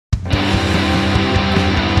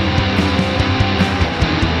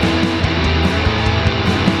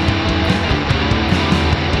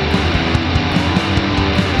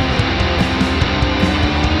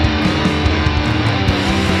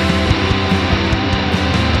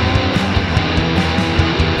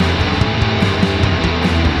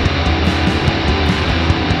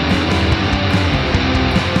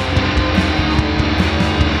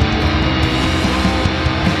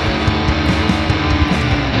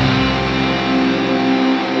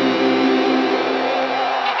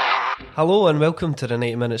Hello and welcome to the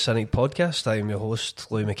 90 Minute Cynic podcast. I am your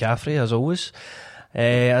host, Louis McCaffrey, as always.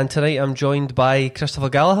 And tonight I'm joined by Christopher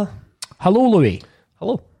Gallagher. Hello, Louis.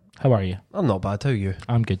 Hello. How are you? I'm not bad, how are you?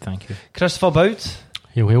 I'm good, thank you. Christopher Bout.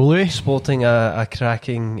 Yo, Louis. Sporting a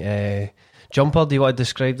cracking jumper. Do you want to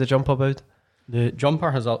describe the jumper, Bout? The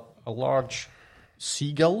jumper has a large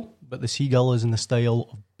seagull, but the seagull is in the style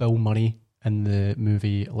of Bill Murray in the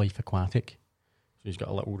movie Life Aquatic. So he's got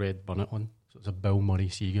a little red bonnet on. So it's a Bill Murray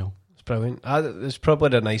seagull. It's brilliant. It's probably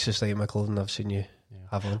the nicest item of clothing I've seen you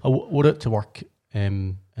have on. I wore it to work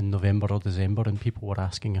in November or December, and people were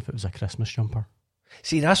asking if it was a Christmas jumper.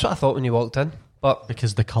 See, that's what I thought when you walked in. But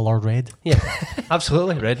because the colour red. Yeah,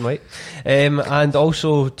 absolutely, red and white. And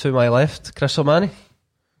also to my left, Chris O'Mahony.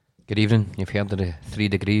 Good evening. You've heard of the 3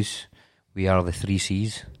 degrees. We are the 3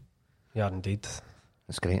 C's. You are indeed.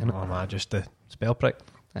 That's great, isn't it? Oh man, just the spell prick.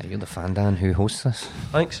 You're the fan, Dan, who hosts this.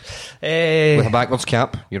 Thanks. With a backwards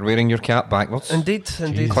cap. You're wearing your cap backwards. Indeed.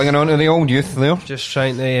 Clinging on to the old youth there. Just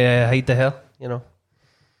trying to hide the hair, you know.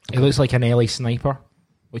 It looks like an LA sniper,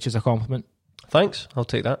 which is a compliment. Thanks, I'll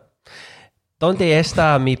take that. Donde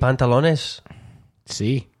está mi pantalones?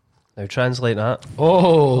 See. Now translate that.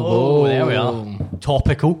 Oh, there we are.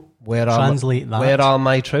 Topical. Translate that. Where are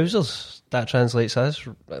my trousers? That translates as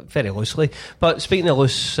very loosely. But speaking of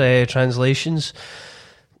loose translations,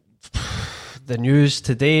 the news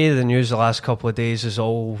today, the news the last couple of days has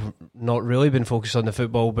all not really been focused on the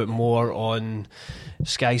football, but more on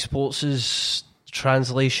Sky Sports'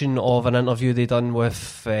 translation of an interview they done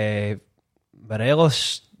with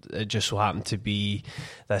Morelos. It just so happened to be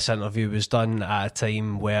this interview was done at a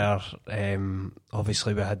time where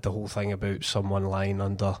obviously we had the whole thing about someone lying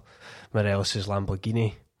under Morelos'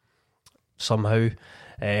 Lamborghini somehow.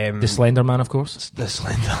 The Slender Man, of course. The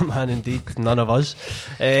Slender Man, indeed. None of us.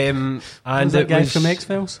 And was that guy from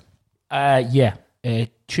X-Files? Yeah.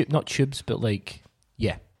 Not Tubes, but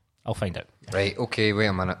yeah. I'll find out. Right, okay, wait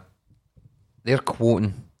a minute. They're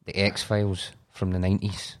quoting the X-Files from the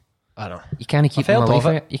 90s. I know. You can't keep them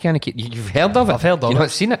alive. You can't keep. You've heard of it. I've heard of it. You've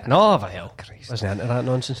not seen it. No, I've hell. Wasn't into that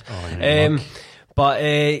nonsense. But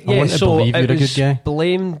I yeah, want to so believe it you're a was good guy.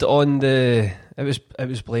 blamed on the. It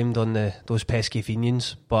was blamed on those pesky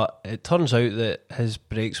Fenians, but it turns out that his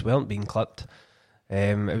brakes weren't being clipped.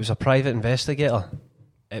 It was a private investigator.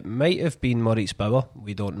 It might have been Moritz Bauer.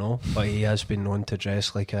 We don't know, but he has been known to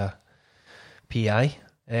dress like a PI.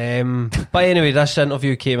 But anyway, this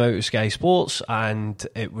interview came out of Sky Sports, and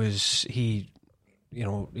it was he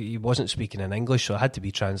wasn't speaking in English, so it had to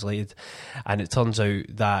be translated. And it turns out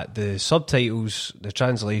that the subtitles, the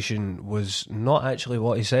translation was not actually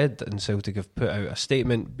what he said, and Celtic have put out a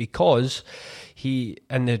statement because he,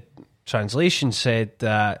 in the translation, said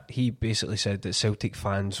that he basically said that Celtic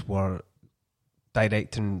fans were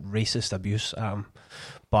directing racist abuse at him,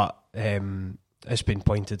 but it's been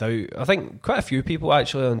pointed out, I think quite a few people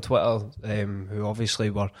actually on Twitter who obviously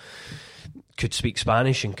could speak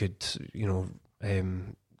Spanish and could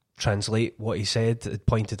translate what he said, had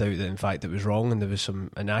pointed out that in fact it was wrong and there was some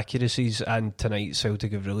inaccuracies. And tonight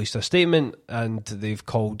Celtic have released a statement and they've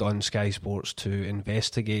called on Sky Sports to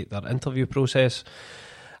investigate their interview process,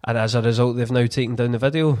 and as a result they've now taken down the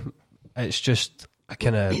video. It's just a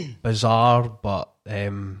kind of bizarre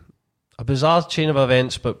a bizarre chain of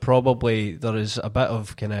events, but probably there is a bit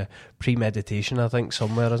of kind of premeditation, I think,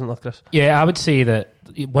 somewhere, isn't there, Chris? Yeah, I would say that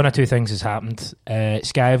one or two things has happened.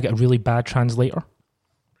 Sky have got a really bad translator.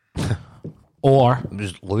 Or it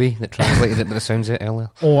was Louis that translated it by the sounds of it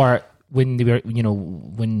earlier. Or when they were,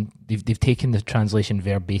 when they've taken the translation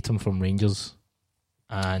verbatim from Rangers.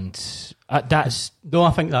 And that's... No,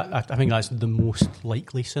 I think that's the most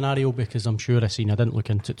likely scenario, because I'm sure I didn't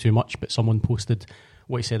look into it too much, but someone posted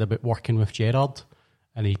what he said about working with Gerrard,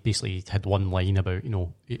 and he basically had one line about,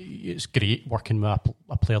 it's great working with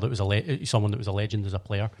a player that was someone that was a legend as a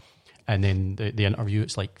player, and then the interview,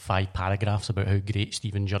 it's like 5 paragraphs about how great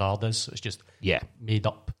Steven Gerrard is. So it's just made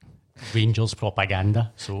up Rangers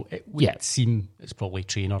propaganda. So it would seem it's probably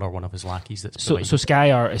Trainer or one of his lackeys that's so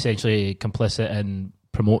Sky are essentially complicit in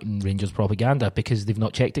promoting Rangers propaganda because they've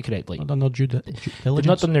not checked it correctly. Not done their due diligence. They've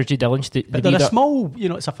not done their due diligence. But they're a small,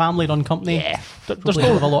 it's a family-run company. Yeah, there's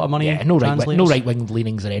no have a lot of money. Yeah, no right-wing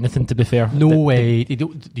leanings or anything. To be fair, no way. They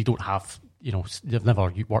don't have. They've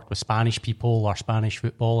never worked with Spanish people or Spanish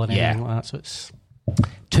football and anything like that. So it's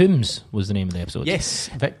Toombs was the name of the episode. Yes,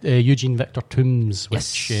 Eugene Victor Toombs,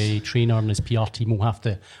 which Trainer and his PR team will have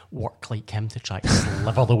to work like him to try to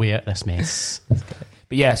sliver the way out of this mess.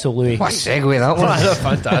 But yeah, so Louis, what a segue that was.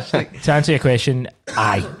 Fantastic. To answer your question,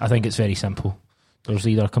 I think it's very simple. There's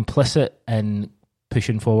either complicit in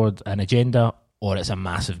pushing forward an agenda or it's a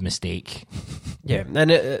massive mistake. Yeah, and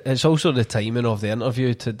it's also the timing of the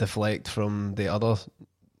interview to deflect from the other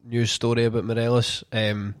news story about Morelos.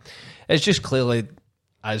 It's just clearly,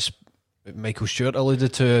 as Michael Stewart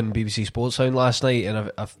alluded to in BBC Sports Sound last night,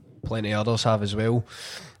 and I've plenty of others have as well,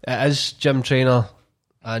 it is Jim Traynor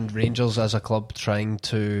and Rangers as a club trying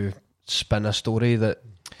to spin a story that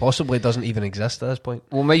possibly doesn't even exist at this point.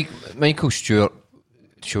 Well, Michael Stewart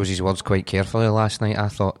chose his words quite carefully last night, I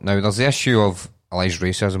thought. Now, there's the issue of alleged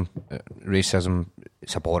racism. Racism,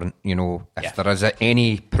 it's abhorrent. You know, if there is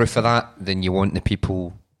any proof of that, then you want the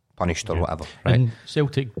people punished or whatever, right? And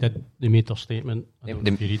Celtic they made their statement. I don't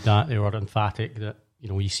know if you read that. They were emphatic that, you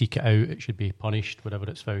know, you seek it out, it should be punished, whatever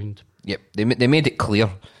it's found. Yep, they made it clear.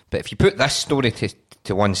 But if you put this story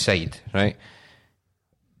to one side, right,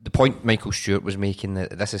 the point Michael Stewart was making,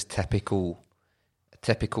 that this is typical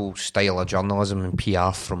style of journalism and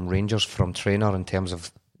PR from Rangers, from Traynor, in terms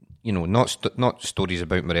of, you know, not stories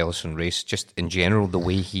about Morelos and race, just in general the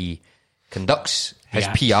way he conducts his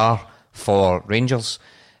PR for Rangers,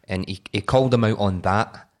 and he called them out on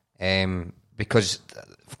that, because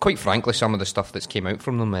quite frankly some of the stuff that's came out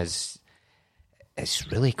from them it's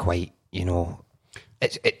really quite, you know,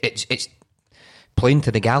 it's playing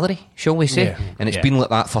to the gallery, shall we say, and it's been like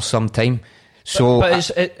that for some time. So,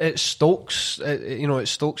 but it stokes, it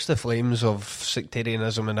stokes the flames of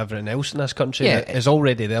sectarianism and everything else in this country. Yeah. It's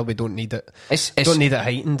already there. We don't need it. Don't need it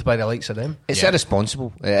heightened by the likes of them. It's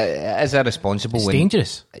irresponsible. It is irresponsible. It's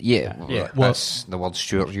dangerous. Well, that's the word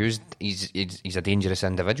Stewart used. He's a dangerous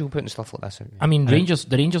individual putting stuff like this out. I mean, the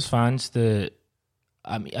Rangers fans, if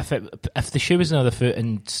the shoe was on the other foot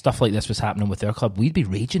and stuff like this was happening with their club, we'd be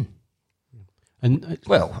raging. And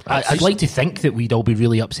I'd like to think that we'd all be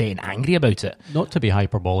really upset and angry about it. Not to be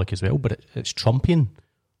hyperbolic as well, but it's Trumpian.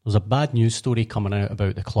 There's a bad news story coming out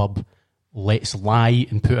about the club. Let's lie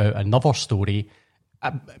and put out another story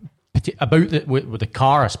about with the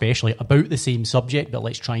car, especially about the same subject, but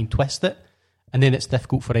let's try and twist it. And then it's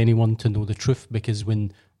difficult for anyone to know the truth, because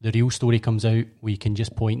when the real story comes out, we can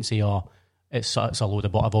just point and say, "Oh, it's a load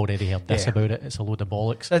of I've already heard this about it. It's a load of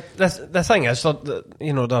bollocks." The thing is,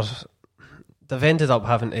 they've ended up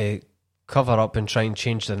having to cover up and try and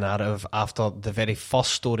change the narrative after the very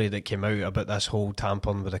first story that came out about this whole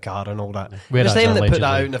tampering with the car and all that. It's them that put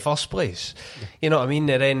that out in the first place. You know what I mean?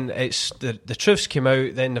 And then it's the truths came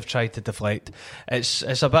out, then they've tried to deflect. It's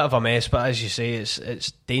a bit of a mess, but as you say,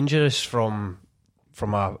 it's dangerous from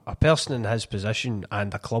a person in his position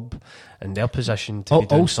and a club in their position to be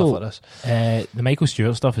doing stuff like this. The Michael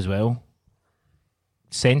Stewart stuff as well,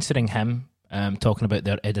 censoring him. Talking about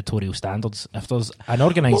their editorial standards. If there's an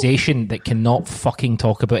organisation that cannot fucking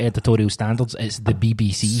talk about editorial standards, it's the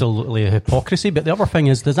BBC. Absolutely a hypocrisy. But the other thing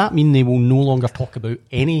is, does that mean they will no longer talk about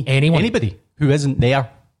anybody who isn't there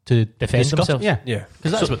to defend themselves? Yeah.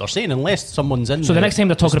 Because that's what they're saying. Unless someone's in. So the next time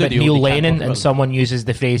they're talking about Neil Lennon and someone uses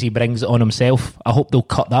the phrase "he brings it on himself," I hope they'll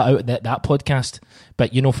cut that out that podcast.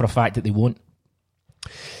 But you know for a fact that they won't.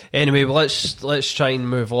 Anyway, well, let's try and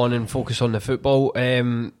move on and focus on the football.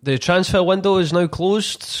 The transfer window is now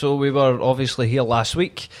closed, so we were obviously here last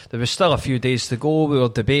week. There was still a few days to go. We were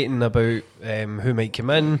debating about who might come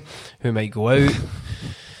in, who might go out.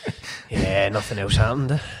 Yeah, nothing else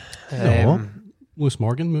happened. Lewis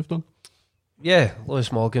Morgan moved on. Yeah,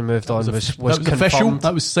 Lewis Morgan moved on. Was confirmed. Official.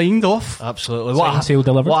 That was signed off. Absolutely. Sale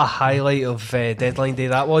delivered. What a highlight of deadline day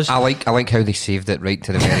that was. I like how they saved it right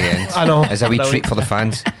to the very end. I know. As a wee treat for the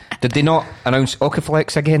fans. Did they not announce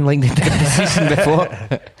Okaflex again like they did the season before?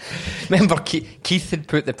 Remember Keith had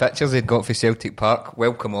put the pictures they'd got for Celtic Park,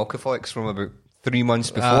 welcome Okaflex, from about 3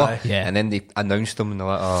 months before, and then they announced them and they're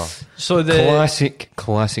like, oh, so the classic.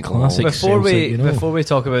 Before we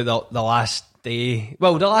talk about the last day,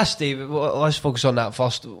 let's focus on that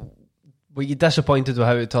first. Were you disappointed with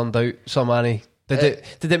how it turned out, Manny? Did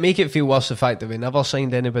it make it feel worse, the fact that we never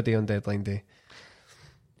signed anybody on deadline day?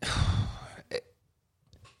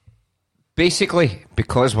 Basically,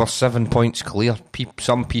 because we're 7 points clear,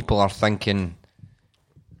 some people are thinking,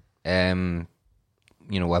 everything's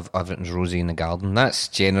rosy in the garden. That's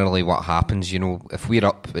generally what happens. You know, if we're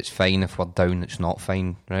up, it's fine. If we're down, it's not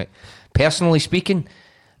fine, right? Personally speaking,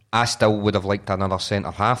 I still would have liked another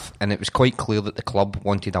centre half, and it was quite clear that the club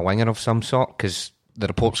wanted a winger of some sort, because the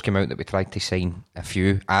reports came out that we tried to sign a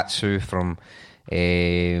few. Atsu from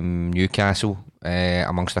Newcastle,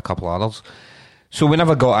 amongst a couple of others. So we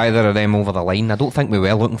never got either of them over the line. I don't think we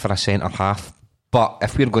were looking for a centre half, but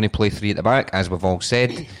if we're going to play 3 at the back, as we've all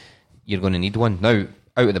said, you're going to need one. Now,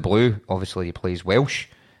 out of the blue, obviously he plays Welsh,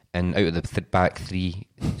 and out of the back 3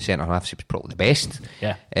 centre halves, he was probably the best.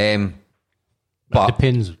 Yeah. But it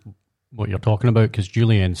depends what you're talking about, because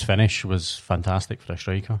Julian's finish was fantastic for a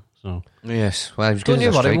striker. So Yes, well, he was good Don't you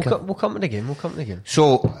as a worry, striker. we'll come to the game. We'll come to the game.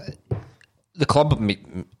 So the club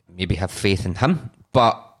maybe have faith in him,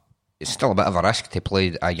 but it's still a bit of a risk to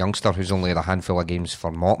play a youngster who's only had a handful of games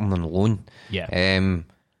for Morton on loan. Yeah.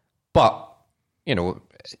 But you know,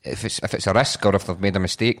 if it's a risk or if they've made a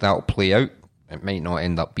mistake, that'll play out. It might not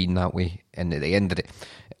end up being that way. And at the end of it,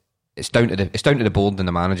 it's down to the board and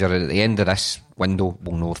the manager. At the end of this window,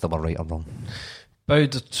 we'll know if they were right or wrong.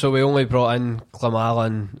 Bowd, so we only brought in Klimala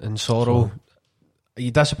and Sorrow. Are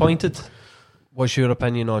you disappointed? What's your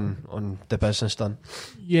opinion on the business done?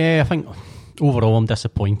 yeah, I think overall I'm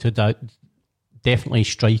disappointed. Definitely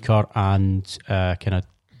striker and kind of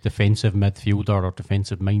defensive midfielder or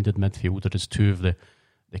defensive minded midfielder is two of the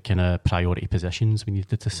kind of priority positions we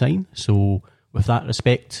needed to sign. So with that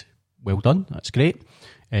respect, well done. That's great.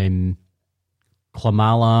 Klimala,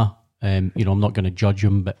 I'm not going to judge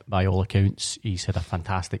him, but by all accounts, he's had a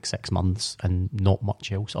fantastic 6 months and not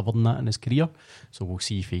much else other than that in his career. So we'll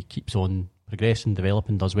see if he keeps on progressing,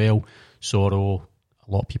 developing, does well. Sorrow,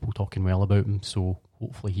 a lot of people talking well about him, so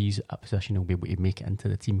hopefully he's at a position he'll be able to make it into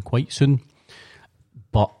the team quite soon.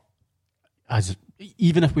 But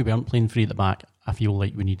even if we weren't playing free at the back, I feel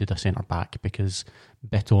like we needed a centre back because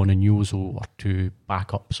Bitton and Yozo, our two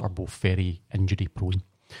backups, are both very injury prone.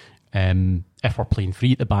 If we're playing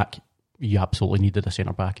free at the back, you absolutely needed a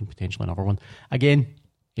centre back and potentially another one. Again,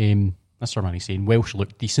 that's what I'm saying. Welsh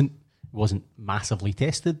looked decent, wasn't massively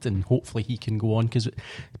tested, and hopefully he can go on because it's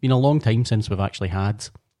been a long time since we've actually had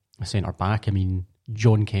a centre back. I mean,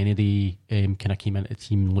 John Kennedy kind of came into the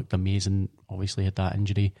team and looked amazing. Obviously had that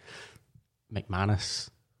injury. McManus,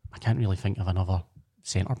 I can't really think of another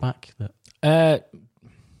centre back that.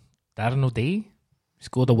 Darren O'Day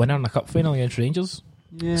scored a winner in the cup final against Rangers.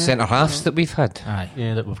 Yeah, Centre halves that we've had. Aye.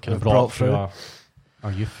 yeah, that we've kind of We've brought brought through through.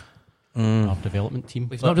 our youth, our development team.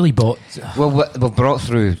 We've not really bought. Well, we've brought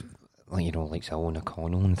through, like Owen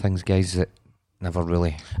O'Connell and things, guys that never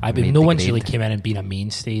really. But made no the one's grade. really came in and been a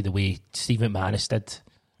mainstay the way Steve McManus did.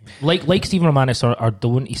 Like Steve McManus or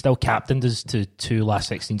don't, he still captained us to 2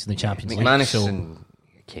 last 16s in the Champions League. McManus So and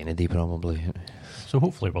Kennedy probably. So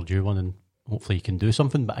hopefully we'll do one and hopefully he can do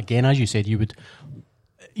something. But again, as you said, you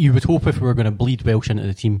would hope if we were going to bleed Welsh into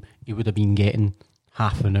the team, he would have been getting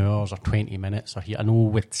half an hour or 20 minutes. Or I know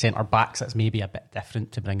with centre backs that's maybe a bit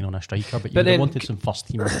different to bringing on a striker, but you would have wanted some first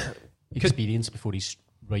team experience before he's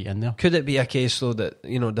right in there. Could it be a case though that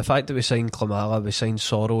the fact that we signed Klimala, we signed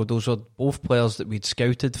Sorrow, those are both players that we'd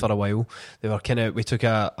scouted for a while. They were we took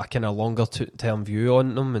a kind of longer term view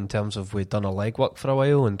on them in terms of we'd done a legwork for a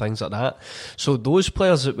while and things like that. So those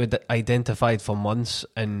players that we'd identified for months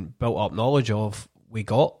and built up knowledge of, we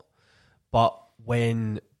got. But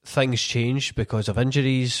when things changed because of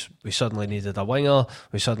injuries, we suddenly needed a winger,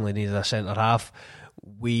 we suddenly needed a centre half,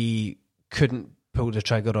 we couldn't pull the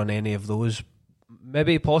trigger on any of those.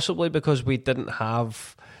 Maybe possibly because we didn't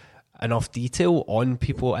have enough detail on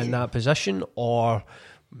people in that position, or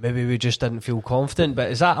maybe we just didn't feel confident.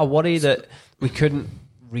 But is that a worry that we couldn't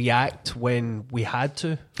react when we had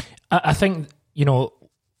to? I think,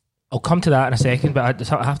 I'll come to that in a second, but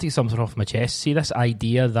I have to get something off my chest. See, this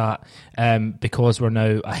idea that because we're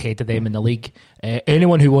now ahead of them in the league,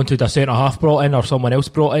 anyone who wanted a centre half brought in or someone else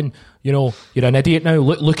brought in, you're an idiot now.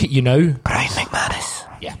 Look at you now. Brian McManus.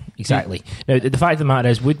 Yeah, exactly. Now, the fact of the matter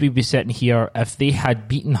is, would we be sitting here if they had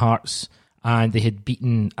beaten Hearts and they had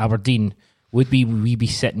beaten Aberdeen? Would we be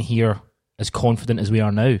sitting here as confident as we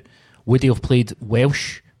are now? Would they have played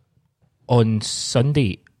Welsh on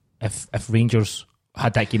Sunday if Rangers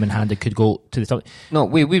had that game in hand? It could go to the top. No,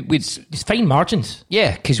 we'd It's fine margins.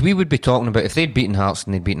 yeah, because we would be talking about if they'd beaten Hearts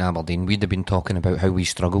and they'd beaten Aberdeen, we'd have been talking about how we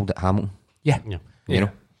struggled at Hamilton. Yeah, You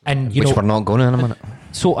know, and which we're not going to in a minute.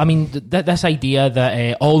 So, I mean, this idea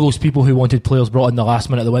that all those people who wanted players brought in the last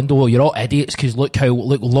minute of the window, you're all idiots because look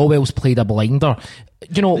Lowell's played a blinder.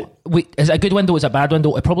 Is it a good window? Is it a bad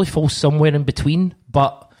window? It probably falls somewhere in between.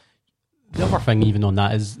 But The other thing even on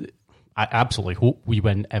that is I absolutely hope we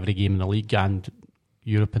win every game in the league and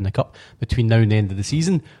Europe in the Cup between now and the end of the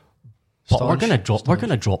season. But we're going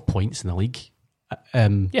to drop points in the league.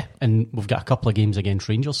 And we've got a couple of games against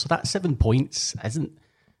Rangers, so that 7 points isn't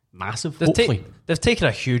massive. Hopefully, They've taken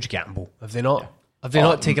a huge gamble, have they not? Have they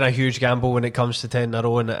not taken a huge gamble when it comes to 10 in a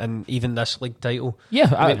row and even this league title?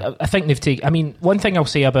 yeah, I think they've taken. I mean, one thing I'll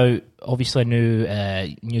say about obviously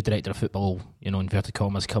a new director of football, inverted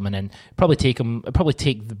commas coming in, probably take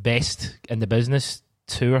the best in the business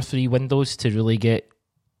 2 or 3 windows to really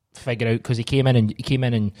figure out, because he came in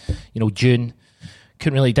in June,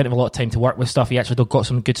 didn't have a lot of time to work with stuff. He actually got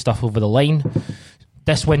some good stuff over the line.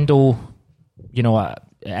 This window,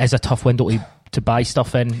 it is a tough window to buy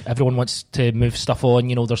stuff in. Everyone wants to move stuff on.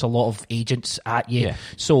 There's a lot of agents at you. Yeah.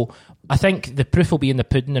 So I think the proof will be in the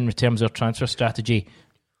pudding in terms of their transfer strategy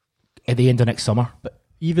at the end of next summer. But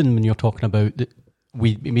even when you're talking about that,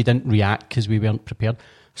 we didn't react because we weren't prepared.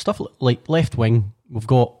 Stuff like left wing, we've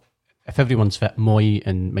got, if everyone's fit, Moy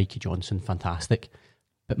and Mikey Johnson, fantastic.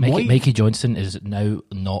 But Mikey Johnson is now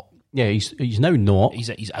not. Yeah, he's now not.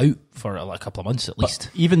 He's out for a couple of months at least.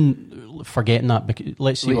 Even forgetting that, because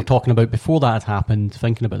let's say we're talking about before that had happened,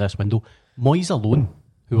 thinking about this window, Moy's alone,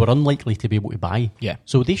 who are unlikely to be able to buy. Yeah.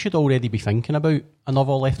 So they should already be thinking about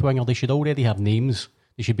another left winger. They should already have names.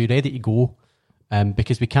 They should be ready to go.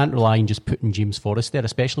 Because we can't rely on just putting James Forrest there,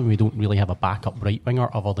 especially when we don't really have a backup right winger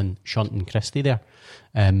other than Shunton Christie there.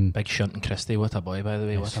 Big Shunton Christie, what a boy, by the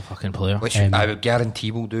way. What a fucking player. Which I would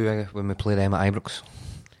guarantee we'll do when we play them at Ibrox.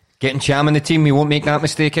 Getting Cham in the team, we won't make that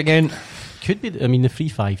mistake again. Could be. The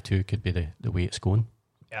 3-5-2 could be the way it's going.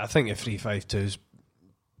 Yeah, I think the 3-5-2 is.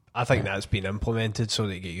 I think that's been implemented so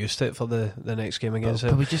that you get used to it for the next game against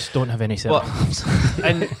But it. we just don't have any centre-halves.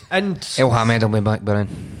 and El Hamed will be back, Brian.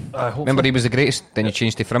 Remember he was the greatest, then you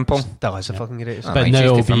changed to Frimpong. Still is the fucking greatest. But Right, now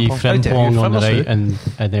it'll changed to be Frimpong. Frimpong on the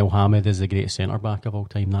Frimpong's right and El Hamed is the greatest centre back of all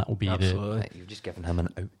time. That will be Absolutely. You've just given him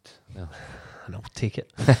an out. No. And I'll take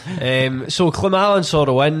it. So Clemalan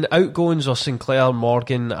Sorrow in. Outgoings are Sinclair,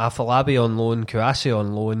 Morgan, Afolabi on loan, Kouassi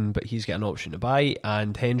on loan, but he's got an option to buy,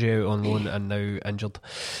 and Hendry out on loan and now injured.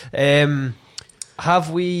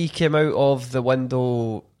 Have we came out of the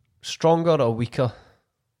window stronger or weaker?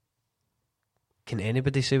 Can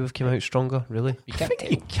anybody say we've come out stronger, really? I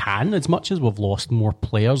think you can, as much as we've lost more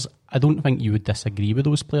players. I don't think you would disagree with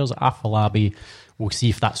those players. Afolabi, we'll see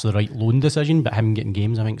if that's the right loan decision, but him getting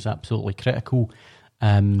games I think is absolutely critical.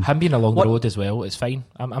 Him being along the road as well, it's fine.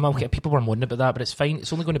 I'm okay. People were moaning about that, but it's fine.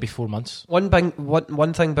 It's only going to be 4 months. One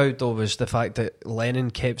thing about though was the fact that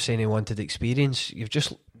Lennon kept saying he wanted experience. You've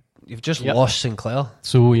just lost Sinclair.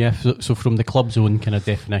 So yeah, so from the club's own kind of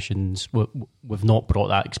definitions, we've not brought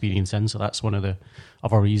that experience in, so that's one of the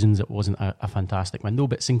other reasons it wasn't a fantastic window.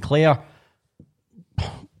 But Sinclair,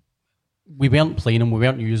 we weren't playing him, we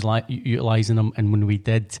weren't utilising him, and when we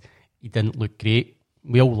did, he didn't look great.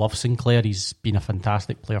 We all love Sinclair. He's been a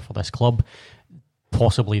fantastic player for this club,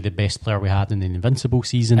 possibly the best player we had in the Invincible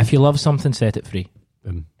season. If you love something, set it free.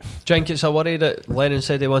 Do you think it's a worry that Lennon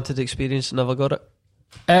said he wanted experience and never got it?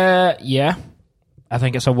 Yeah. I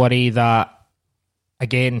think it's a worry that,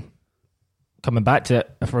 again, coming back to it,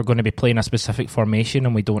 if we're going to be playing a specific formation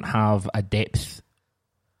and we don't have a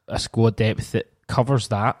squad depth that covers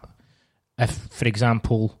that, if, for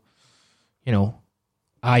example,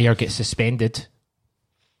 Ayer gets suspended,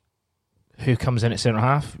 who comes in at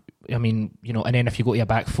centre-half? I mean, and then if you go to a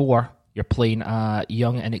back four, you're playing a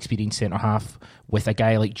young, inexperienced centre-half with a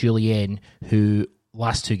guy like Julian who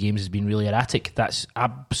last 2 games has been really erratic. That's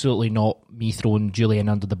absolutely not me throwing Julian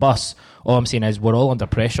under the bus. All I'm saying is we're all under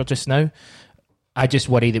pressure just now. I just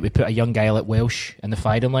worry that we put a young guy like Welsh in the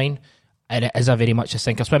firing line, and it is a very much a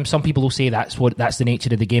sink or swim. Some people will say that's the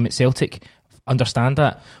nature of the game at Celtic. Understand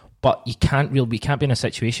that. But we can't be in a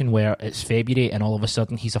situation where it's February and all of a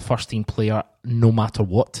sudden he's a first team player no matter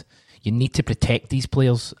what. You need to protect these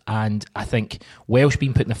players, and I think Welsh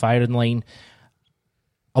being put in the firing line,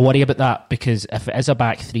 I worry about that, because if it is a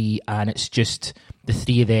back three and it's just the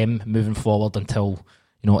 3 of them moving forward until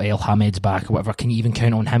El Hamed's back or whatever, can you even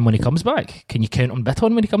count on him when he comes back? Can you count on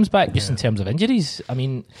Bitton when he comes back? Just in terms of injuries, I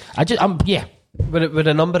mean, yeah. With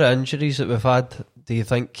a number of injuries that we've had, do you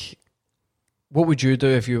think? What would you do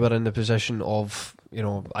if you were in the position of,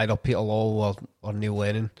 either Peter Law or Neil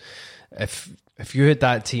Lennon? If you had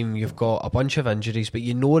that team, you've got a bunch of injuries, but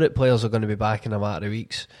you know that players are going to be back in a matter of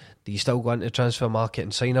weeks. Do you still go into the transfer market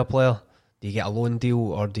and sign a player? Do you get a loan deal,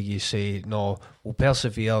 or do you say, no, we'll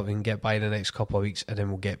persevere, we can get by the next couple of weeks, and then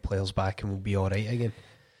we'll get players back and we'll be all right again?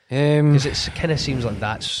 Because it kind of seems like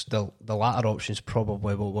that's the latter option's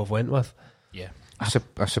probably what we've went with. Yeah. I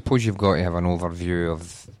suppose you've got to have an overview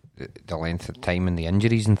of the length of time and the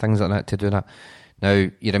injuries and things like that to do that. Now,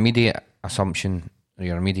 your immediate assumption or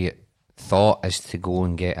your immediate thought is to go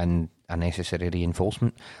and get in a necessary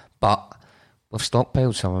reinforcement, but we've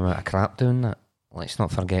stockpiled some amount of crap doing that. Let's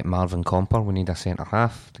not forget Marvin Comper. We need a centre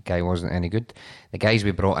half. The guy wasn't any good. The guys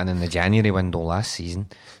we brought in the January window last season,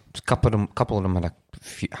 a couple of them had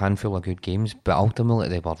a handful of good games, but ultimately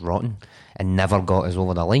they were rotten and never got us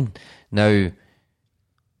over the line. Now,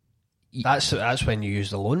 that's when you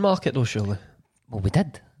use the loan market, though, surely. well, we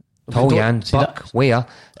did. Tolyan, Buck, where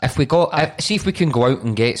if we got see if we can go out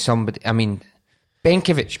and get somebody. I mean,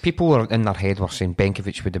 Benkovic, people were in their head were saying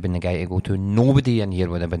Benkovic would have been the guy to go to. Nobody in here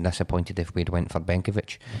would have been disappointed if we'd went for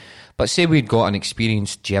Benkovic. But say we'd got an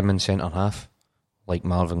experienced German centre half like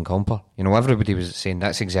Marvin Comper. You know, everybody was saying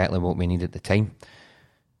that's exactly what we need at the time.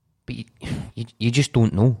 But you just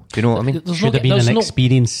don't know. Do you know what I mean? Should have been an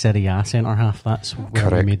experienced Serie A centre half. That's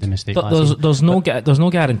where we made the mistake. There's no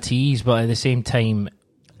guarantees, but at the same time,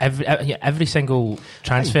 every single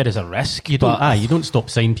transfer is a risk. You don't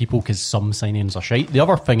stop signing people because some signings are shite. The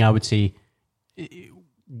other thing I would say,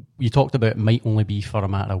 you talked about it might only be for a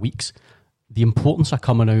matter of weeks. The importance of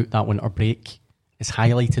coming out that winter break is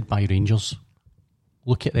highlighted by Rangers.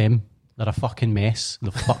 Look at them. They're a fucking mess.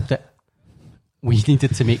 They've fucked it. We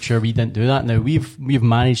needed to make sure we didn't do that. Now we've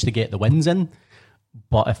managed to get the wins in,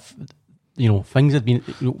 but if things have been,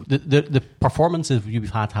 the performances we've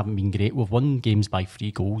had haven't been great. We've won games by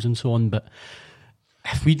 3 goals and so on, but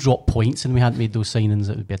if we dropped points and we hadn't made those signings,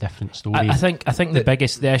 it would be a different story. I think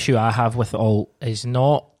the issue I have with it all is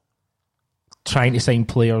not trying to sign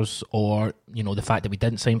players or the fact that we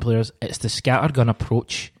didn't sign players. It's the scattergun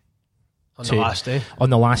approach. On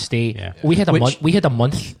the last day, yeah. we had a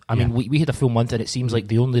month. I mean, we had a full month, and it seems like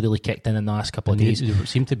they only really kicked in the last couple of days. They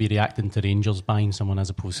seem to be reacting to Rangers buying someone as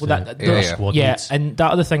opposed to their squad. Yeah, and that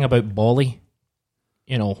other thing about Bolly,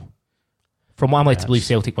 from what I'm led to believe,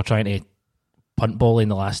 Celtic were trying to punt Bolly in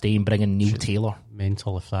the last day and bring in Neil Taylor.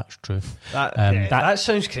 Mental, if that's true. That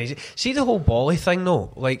sounds crazy. See the whole Bolly thing,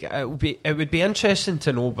 though. Like it would be interesting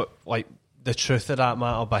to know, but like the truth of that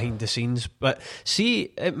matter behind the scenes. But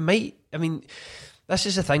see, it might. I mean, this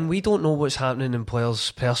is the thing. We don't know what's happening in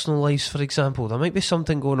players' personal lives, for example. There might be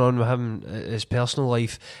something going on with him, his personal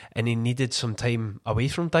life, and he needed some time away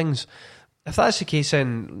from things. If that's the case,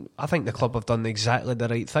 then I think the club have done exactly the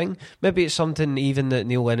right thing. Maybe it's something even that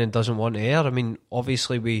Neil Lennon doesn't want to air. I mean,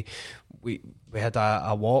 obviously we had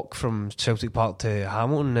a walk from Celtic Park to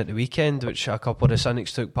Hamilton at the weekend, which a couple of the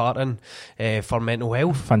cynics took part in for mental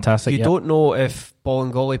health. Fantastic. You don't know if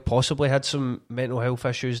Bolingoli possibly had some mental health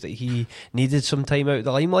issues that he needed some time out of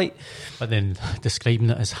the limelight. But then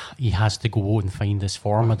describing it as he has to go and find his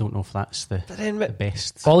form, I don't know if that's the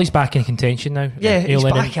best. Bolly's back in contention now. Yeah, he's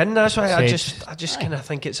back in. That's why I just kind of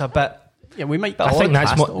think it's a bit. Yeah, we might. I think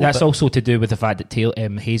that's also to do with the fact that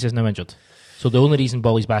Hayes is now injured. So the only reason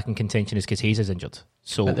Bolly's back in contention is because Hayes is injured.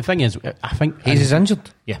 So but the thing is, I think Hayes is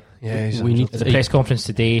injured. Yeah, we need the press conference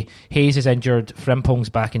today. Hayes is injured. Frimpong's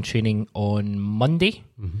back in training on Monday.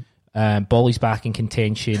 Mm-hmm. Bolly's back in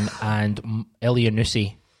contention, and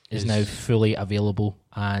Elyounoussi is now fully available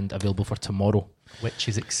and available for tomorrow, which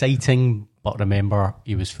is exciting. But remember,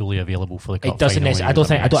 he was fully available for the cup. It doesn't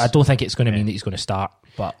necessarily. I don't think it's going to mean that he's going to start,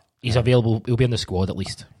 but he's available. He'll be in the squad at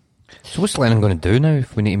least. So what's Lennon going to do now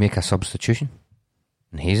if we need to make a substitution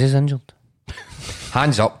and Hayes is injured?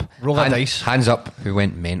 Hands up. Roll a dice. Hands up who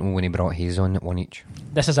went mental when he brought Hayes on at one each.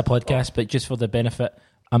 This is a podcast, but just for the benefit,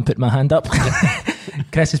 I'm putting my hand up.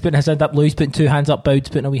 Chris is putting his hand up. Louis putting 2 hands up. Boud's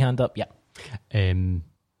putting a wee hand up. Yeah.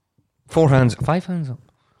 4 hands. 5 hands up.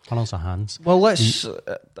 Tunnels of hands. Well, let's.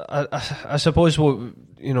 I suppose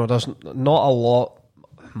there's not a lot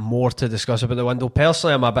more to discuss about the window.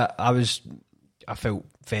 Personally, I felt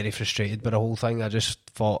very frustrated by the whole thing. I just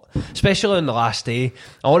thought, especially on the last day,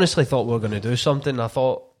 I honestly thought we were going to do something. I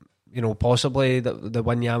thought, possibly the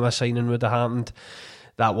Wanyama signing would have happened.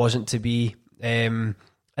 That wasn't to be. And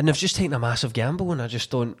they've just taken a massive gamble, and I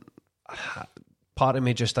just don't. Part of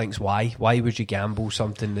me just thinks, why? Why would you gamble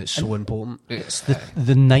something that's so important? It's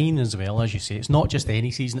the 9 as well, as you say. It's not just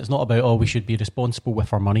any season. It's not about, we should be responsible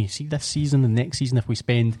with our money. See, this season, the next season, if we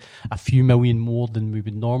spend a few million more than we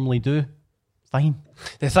would normally do, fine.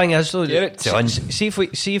 The thing is, though, see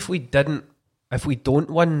if we don't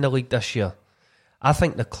win the league this year, I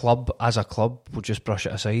think the club as a club will just brush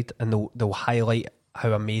it aside, and they'll highlight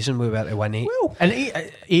how amazing we were to win 8. Well, and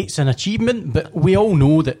 8's an achievement, but we all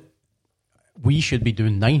know that we should be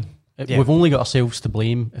doing 9. Yeah. We've only got ourselves to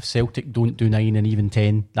blame if Celtic don't do 9 and even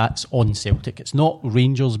 10. That's on Celtic. It's not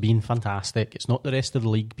Rangers being fantastic. It's not the rest of the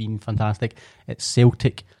league being fantastic. It's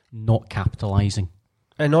Celtic not capitalising.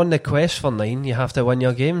 And on the quest for 9, you have to win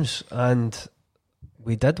your games, and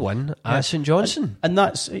we did win at St Johnstone. And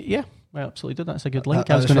that's, we absolutely did. That's a good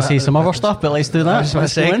link. I was going to say some other stuff, but let's do that. That's my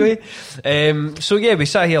segue. So we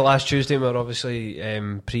sat here last Tuesday and we were obviously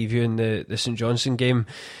previewing the St Johnstone game.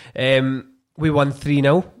 We won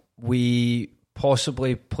 3-0. We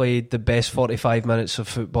possibly played the best 45 minutes of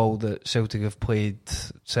football that Celtic have played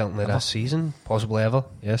certainly this season, possibly ever.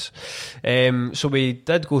 Yes. So we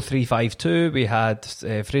did go 3-5-2. We had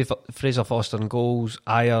Fraser Foster in goals,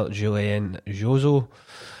 Ayer, Julien, Jozo.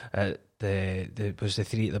 was the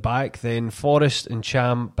three at the back. Then Forrest and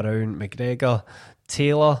Cham, Brown, McGregor,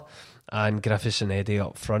 Taylor, and Griffiths and Eddie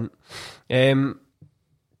up front.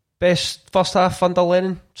 Best first half under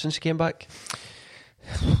Lennon since he came back?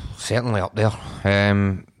 Certainly up there.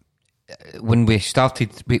 When we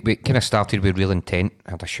started, we kind of started with real intent.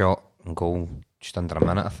 Had a shot and goal just under a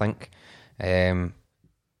minute, I think. And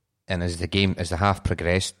as the half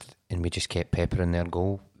progressed, and we just kept peppering their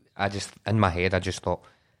goal, in my head, I just thought,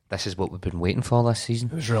 this is what we've been waiting for this season.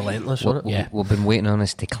 It was relentless, wasn't it? Yeah, we've been waiting on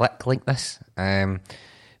us to click like this.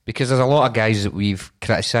 Because there's a lot of guys that we've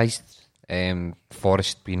criticised.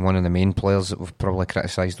 Forrest being one of the main players that we've probably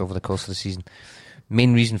criticised over the course of the season.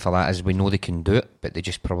 Main reason for that is we know they can do it, but they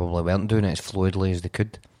just probably weren't doing it as fluidly as they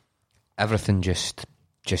could. Everything just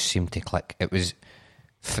seemed to click. It was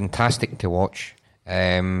fantastic to watch.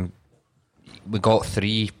 We got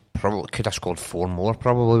 3, probably could have scored 4 more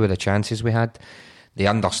probably with the chances we had. The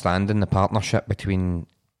understanding, the partnership between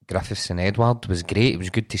Griffiths and Edward was great. It was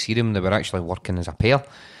good to see them. They were actually working as a pair.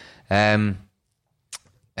 And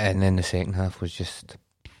then the second half was just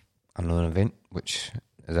another event, which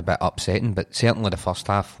is a bit upsetting. But certainly the first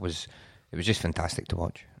half was just fantastic to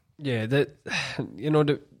watch. Yeah,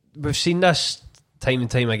 we've seen this time and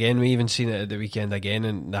time again. We even seen it at the weekend again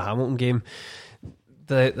in the Hamilton game.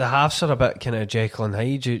 The halves are a bit kind of Jekyll and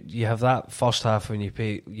Hyde. You have that first half when you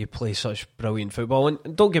play such brilliant football,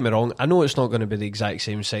 and don't get me wrong, I know it's not going to be the exact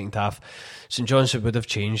same second half. St Johnstone would have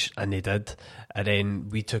changed, and they did, and then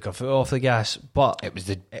we took our foot off the gas. But it was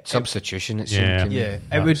the substitution. It seemed to me. Yeah,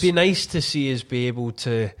 it would be nice to see us be able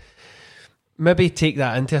to maybe take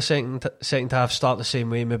that into a second half, start the same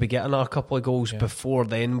way, maybe get another couple of goals before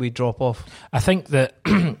then we drop off. I think that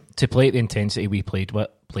to play at the intensity we played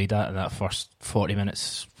at in that first 40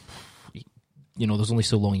 minutes, there's only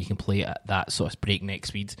so long you can play at that sort of breakneck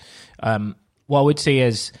speed. What I would say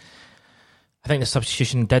is, I think the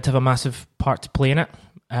substitution did have a massive part to play in it,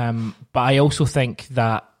 but I also think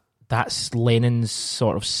that that's Lennon's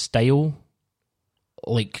sort of style,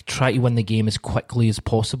 like try to win the game as quickly as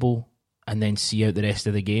possible and then see out the rest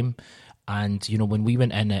of the game. And when we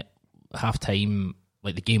went in at half time,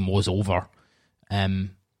 like the game was over,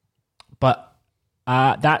 but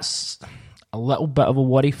that's a little bit of a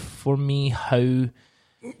worry for me, how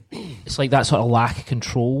it's like that sort of lack of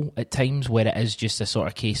control at times, where it is just a sort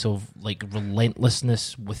of case of like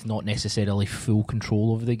relentlessness with not necessarily full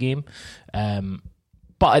control over the game.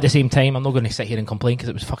 But at the same time, I'm not going to sit here and complain because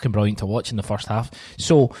it was fucking brilliant to watch in the first half.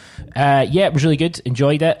 So, it was really good.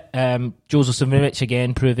 Enjoyed it. Joseph Savinovic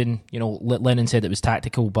again proving, Lennon said it was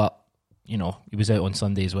tactical, but, he was out on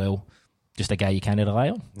Sunday as well. Just a guy you can't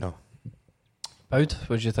rely on. No. Boud,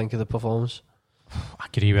 what did you think of the performance? I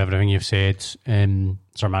agree with everything you've said.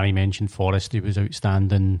 Sir Mary mentioned Forrest, he was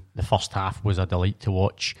outstanding. The first half was a delight to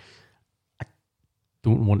watch. I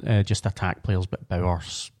don't want to just attack players, but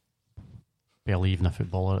Bowers, barely even a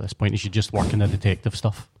footballer at this point. He should just work in the detective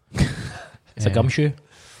stuff. It's a gumshoe.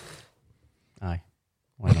 Aye,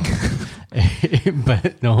 why not?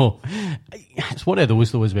 But no, it's one of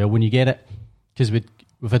those though as well, when you get it, because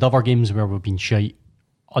we've had other games where we've been shite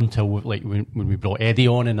until when we brought Eddie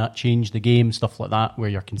on and that changed the game, stuff like that, where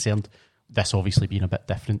you're concerned. This obviously being a bit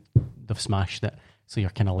different, they've smashed it, so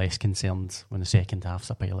you're kind of less concerned when the second half's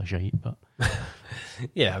a pile of shite. But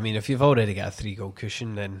yeah, I mean, if you've already got a 3-goal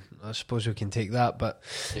cushion, then I suppose we can take that. But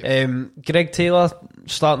Greg Taylor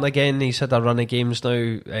starting again. He's had a run of games now.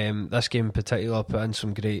 This game in particular put in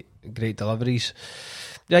some great deliveries.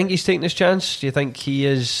 Do you think he's taking his chance? Do you think he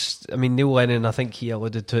is? I mean, Neil Lennon, I think he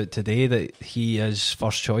alluded to it today that he is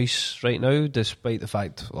first choice right now, despite the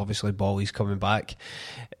fact, obviously, Bolly's coming back.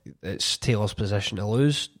 It's Taylor's position to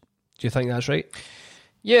lose. Do you think that's right?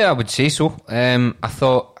 Yeah, I would say so. I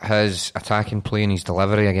thought his attacking play and his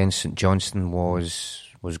delivery against St Johnstone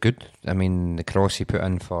was good. I mean, the cross he put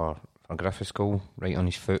in for Griffith's goal, right on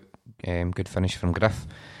his foot, good finish from Griff.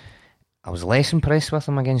 I was less impressed with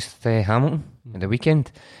him against Hamilton at the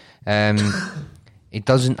weekend. He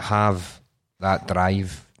doesn't have that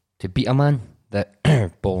drive to beat a man that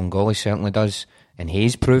Bolingoli certainly does, and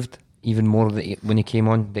Hayes proved even more that when he came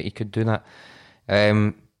on that he could do that.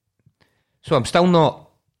 So I'm still not.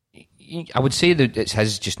 I would say that it's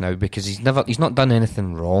his just now because he's not done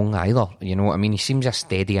anything wrong either. You know what I mean? He seems a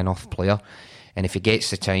steady enough player, and if he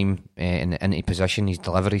gets the time into position, his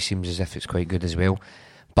delivery seems as if it's quite good as well.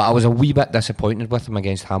 But I was a wee bit disappointed with him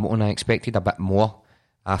against Hamilton. I expected a bit more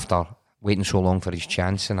after waiting so long for his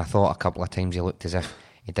chance, and I thought a couple of times he looked as if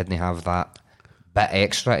he didn't have that bit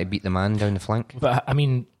extra to beat the man down the flank. But I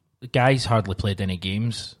mean, the guy's hardly played any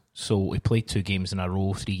games, so he played 2 games in a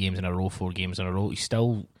row, 3 games in a row, 4 games in a row. He's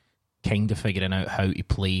still kind of figuring out how to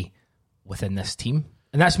play within this team.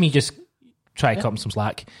 And that's me just trying to cut him some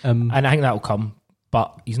slack. And I think that'll come,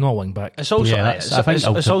 but he's not a wing back. It's also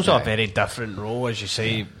it's also Yeah. a very different role, as you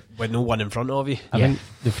say, with no one in front of you. I think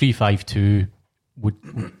the 3-5-2 would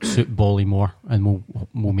suit Bolly more, and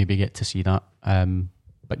we'll maybe get to see that.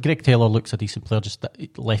 But Greg Taylor looks a decent player, just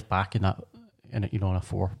left back in that, on a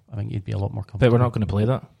 4. I think he'd be a lot more comfortable. But we're not going to play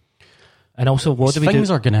that. And also, what do we do?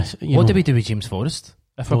 What do we do with James Forrest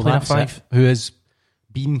if we're playing a 5? Who has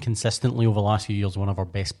been consistently over the last few years one of our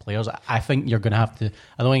best players. I think you're going to have to.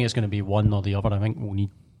 I don't think it's going to be one or the other. I think we'll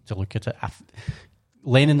need to look at it.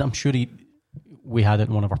 Lennon, I'm sure we had it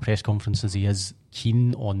in one of our press conferences. He is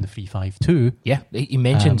keen on the 3-5-2. Yeah, he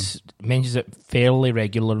mentions it fairly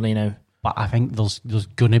regularly now. But I think there's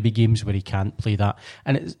going to be games where he can't play that.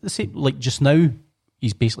 And it's the same, like just now,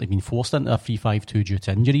 he's basically been forced into a 3-5-2 due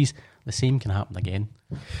to injuries. The same can happen again.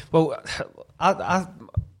 Well,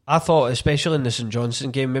 I thought, especially in the St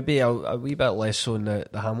Johnstone game, maybe a wee bit less so in the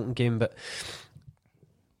Hamilton game, but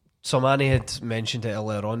Somani had mentioned it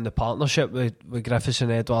earlier on, the partnership with Griffiths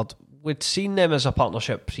and Edouard. We'd seen them as a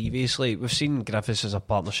partnership previously. We've seen Griffiths as a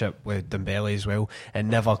partnership with Dembele as well. It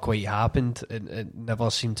never quite happened. It never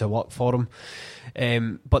seemed to work for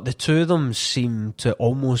him. But the two of them seem to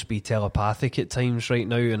almost be telepathic at times right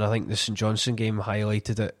now, and I think the St Johnstone game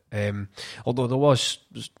highlighted it. Although there was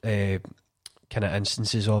kind of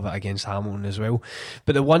instances of it against Hamilton as well.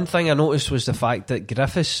 But the one thing I noticed was the fact that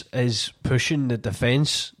Griffiths is pushing the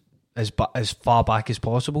defence as far back as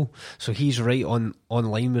possible, so he's right on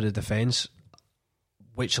line with the defence,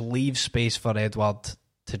 which leaves space for Edouard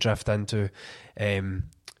to drift into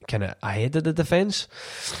kind of ahead of the defence.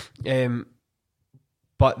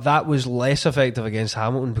 But that was less effective against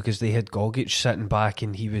Hamilton because they had Gogic sitting back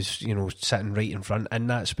and he was sitting right in front, in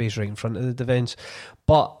that space right in front of the defence.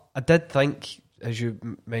 But I did think, as you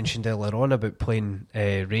mentioned earlier on about playing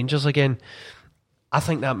Rangers again, I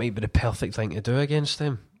think that might be the perfect thing to do against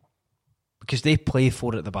them. Because they play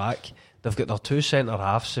 4 at the back. They've got their 2 centre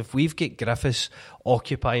halves. If we've got Griffiths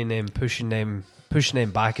occupying them, pushing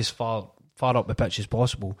them back as far up the pitch as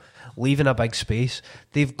possible, leaving a big space,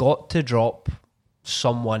 they've got to drop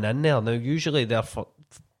someone in there. Now, usually their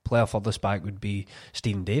player furthest back would be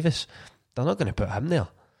Stephen Davis. They're not going to put him there.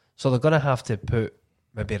 So they're going to have to put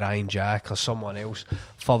maybe Ryan Jack or someone else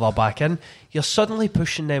further back in. You're suddenly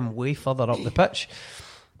pushing them way further up the pitch.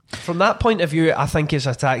 From that point of view, I think it's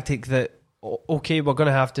a tactic that, okay, we're going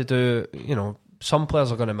to have to do, some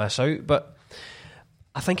players are going to miss out, but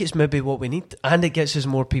I think it's maybe what we need, and it gets us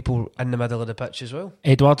more people in the middle of the pitch as well.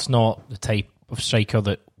 Edouard's not the type of striker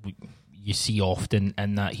that you see often,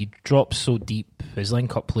 in that he drops so deep, his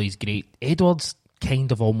link-up play is great. Edouard's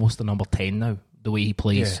kind of almost a number 10 now, the way he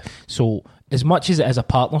plays. Yeah. So as much as it is a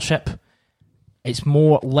partnership, it's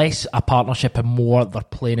less a partnership and more they're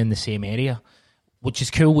playing in the same area, which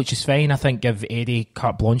is cool, which is fine. I think give Eddie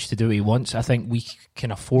carte blanche to do what he wants. I think we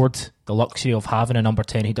can afford the luxury of having a number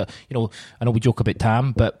 10. I know we joke about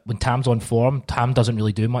Tam, but when Tam's on form, Tam doesn't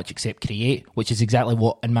really do much except create, which is exactly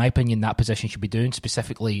what, in my opinion, that position should be doing,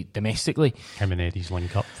 specifically domestically. Him and Eddie's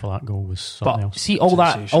link up for that goal was something else. See, all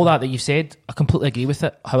that you've said, I completely agree with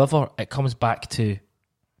it. However, it comes back to,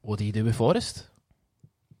 what do you do with Forrest?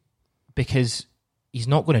 Because he's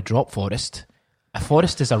not going to drop Forrest. If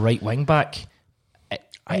Forrest is a right wing back,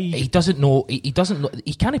 he doesn't know. He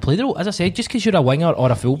can't play the role. As I said, just because you're a winger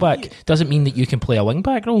or a fullback doesn't mean that you can play a wing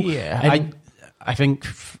back role. Yeah, I think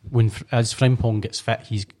as Frimpong gets fit,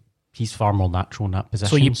 he's far more natural in that position.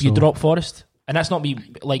 So you drop Forrest, and that's not me.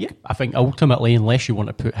 I think ultimately, unless you want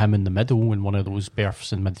to put him in the middle in one of those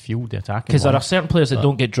berths in midfield, the attacking, because there are certain players that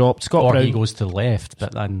don't get dropped. Scott Brown, he goes to the left,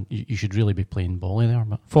 but then you should really be playing Bolly there.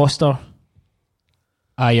 But Foster,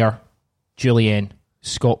 Ayer, Julian,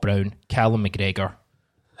 Scott Brown, Callum McGregor,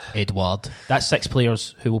 Edouard. That's 6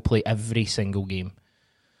 players who will play every single game.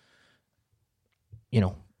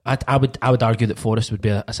 I would argue that Forrest would be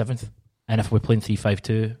a 7th, and if we're playing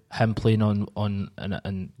 3-5-2, him playing on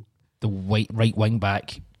the right wing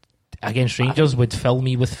back against Rangers would fill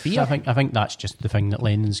me with fear. I think that's just the thing that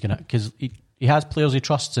Lennon's going to, because he has players he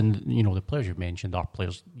trusts, and the players you've mentioned are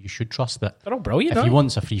players you should trust. That they're all brilliant. If he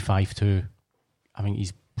wants a 3-5-2, I think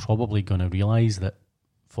he's probably going to realise that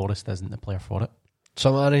Forrest isn't the player for it.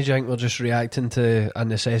 So, do you think we're just reacting to a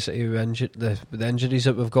necessity with the injuries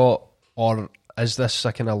that we've got, or is this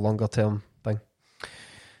a kind of longer term thing?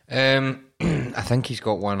 I think he's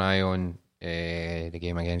got one eye on the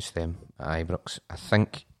game against them at Ibrox. I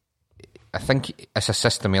think it's a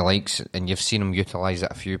system he likes, and you've seen him utilise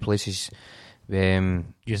it a few places.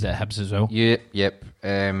 Used it at Hibs as well. Yep.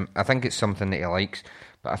 I think it's something that he likes,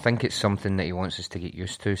 but I think it's something that he wants us to get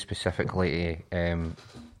used to, specifically to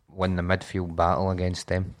win the midfield battle against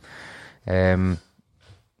them.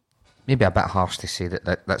 Maybe a bit harsh to say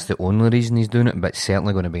that's the only reason he's doing it, but it's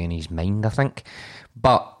certainly going to be in his mind, I think.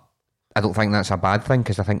 But I don't think that's a bad thing,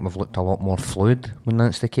 because I think we've looked a lot more fluid when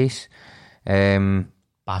that's the case. Battered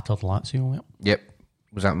Lazio, yep. Yep.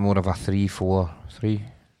 Was that more of a 3-4-3?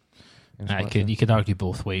 You could argue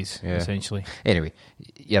both ways, essentially. Anyway,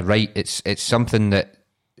 you're right. It's something that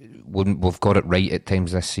we've got it right at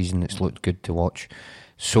times this season. It's looked good to watch.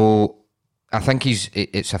 So I think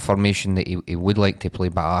it's a formation that he would like to play,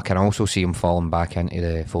 but I can also see him falling back into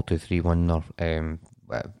the 4-2-3-1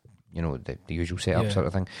 or the usual setup sort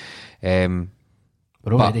of thing.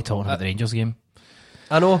 We're already talking about the Rangers game.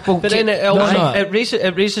 I know, but then it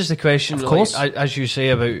raises the question, of course, like, as you say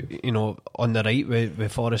about on the right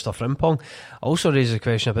with Forrest or Frimpong. Also raises the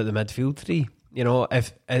question about the midfield three.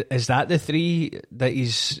 If is that the three that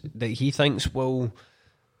he thinks will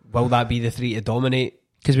that be the three to dominate?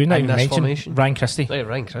 Because we've not even mentioned formation? Ryan Christie. Right,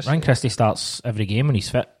 Ryan Christie starts every game when he's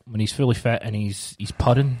fit, when he's fully fit, and he's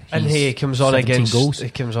putting. And he comes on against goals. He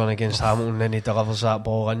comes on against Hamilton, and he delivers that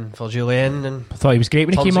ball in for Julian. And I thought he was great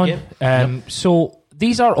when he came on. So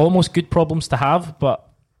these are almost good problems to have, but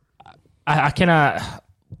I think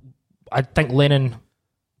Lennon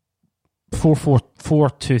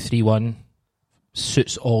 4-4-2-3-1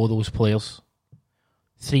 suits all those players.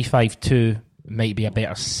 3-5-2 might be a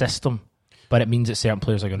better system, but it means that certain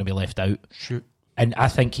players are going to be left out. Shoot. And I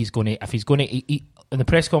think he's going to, if he's going to, in the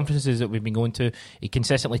press conferences that we've been going to, he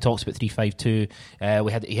consistently talks about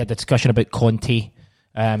 3-5-2. He had the discussion about Conte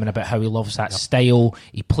and about how he loves that style.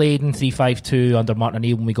 He played in 3-5-2 under Martin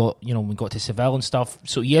O'Neill when we got to Seville and stuff.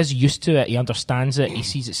 So he is used to it. He understands it. He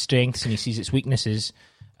sees its strengths and he sees its weaknesses.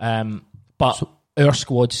 But our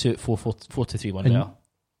squad suit 4-2-3-1 better.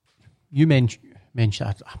 You mentioned, I'm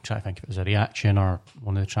trying to think if it was a reaction or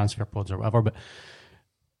one of the transfer pods or whatever, but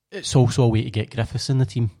it's also a way to get Griffiths in the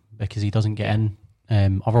team because he doesn't get in.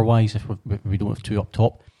 Otherwise, if we don't have two up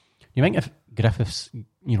top, you think if Griffiths,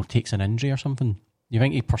 takes an injury or something, you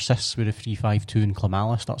think he persists with a 3-5-2 and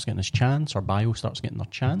Klimala starts getting his chance, or Bio starts getting their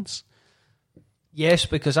chance? Yes,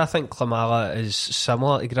 because I think Klimala is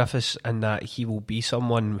similar to Griffiths in that he will be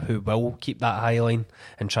someone who will keep that high line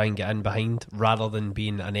and try and get in behind, rather than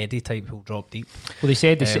being an Eddie type who'll drop deep. Well, they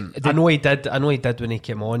said I know he did when he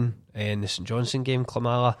came on in the St Johnstone game.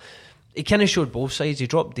 Klimala, he kind of showed both sides. He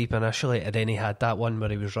dropped deep initially, and then he had that one where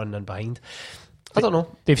he was running behind. I don't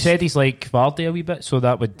know. They've said he's like Vardy a wee bit, so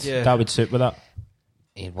that would suit with that.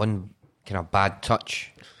 He had one kind of bad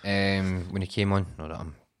touch when he came on. Not that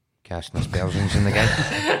I'm casting aspersions in the guy.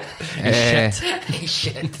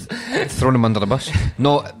 Shit. Thrown him under the bus.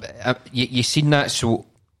 No, you seen that. So,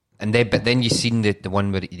 but then you seen the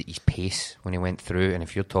one where his pace when he went through. And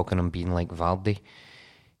if you're talking him being like Vardy,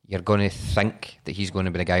 you're going to think that he's going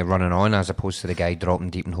to be the guy running on as opposed to the guy dropping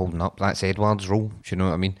deep and holding up. That's Edouard's role. Do you know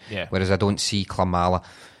what I mean? Yeah. Whereas I don't see Klimala.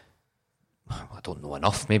 I don't know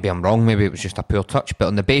enough. Maybe I'm wrong. Maybe it was just a poor touch. But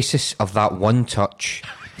on the basis of that one touch,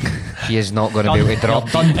 he is not going to be able to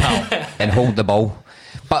drop deep and hold the ball.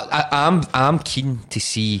 But I'm keen to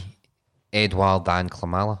see Edouard and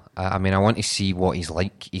Klimala. I mean, I want to see what he's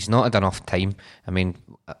like. He's not had enough time. I mean,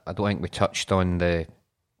 I don't think we touched on the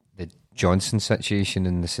Johnson situation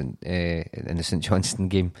in the St Johnstone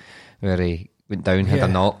game, where he went down, had a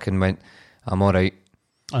knock, and went, "I'm all right."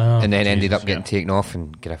 And then ended up getting taken off,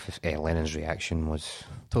 and Lennon's reaction was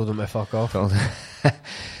told him to fuck off.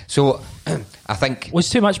 So I think was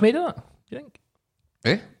too much made of that. Do you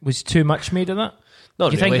think? Was too much made of that?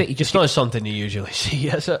 Not you really. Think that it's not something you usually see,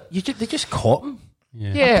 is it? They just caught him.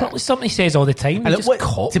 Yeah. Probably something he says all the time.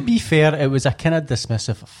 To be fair, it was a kind of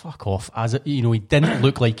dismissive fuck off. As it, he didn't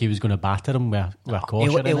look like he was going to batter him with a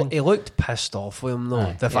caution. He looked pissed off with him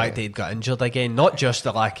though. The fact that he'd got injured again, not just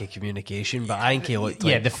the lack of communication, but I think he looked.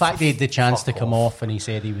 The fact that he had the chance to come off and he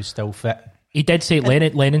said he was still fit. He did say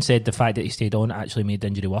Lennon said the fact that he stayed on actually made the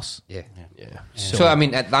injury worse. Yeah. So I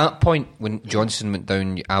mean, at that point when Johnson went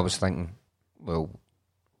down, I was thinking, well,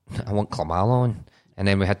 I want Klimala on. And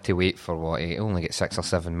then we had to wait for he only get 6 or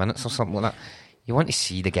 7 minutes or something like that. You want to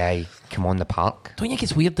see the guy come on the park. Don't you think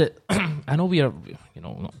it's weird that I know we are,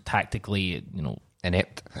 not tactically,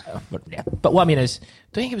 inept. But what I mean is,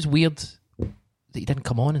 don't you think it was weird that he didn't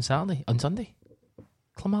come on Sunday?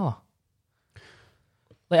 Klimala.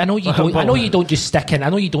 Like I know you don't just stick in.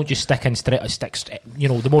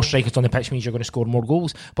 The more strikers on the pitch means you're going to score more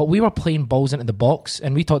goals. But we were playing balls into the box,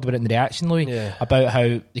 and we talked about it in the reaction, Louis, about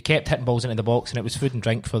how they kept hitting balls into the box, and it was food and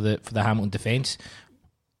drink for the Hamilton defence.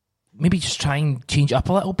 maybe just try and change it up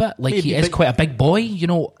a little bit. Like, Maybe, he is but- quite a big boy. You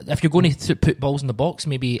know, if you're going to put balls in the box,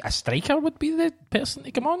 maybe a striker would be the person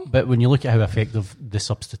to come on. But when you look at how effective the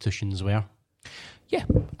substitutions were, Yeah,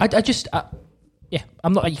 yeah,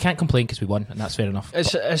 I'm not. You can't complain because we won, and that's fair enough.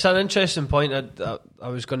 It's an interesting point I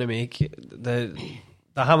was going to make.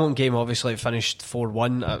 The Hamilton game obviously finished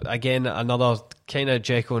 4-1. Again, another kind of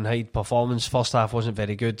Jekyll and Hyde performance. First half wasn't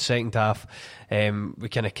very good. Second half, we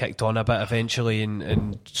kind of kicked on a bit eventually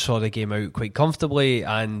and saw the game out quite comfortably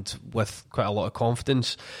and with quite a lot of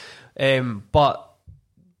confidence. But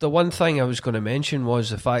the one thing I was going to mention was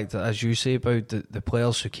the fact that, as you say about the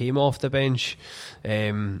players who came off the bench,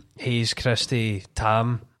 Hayes, Christie,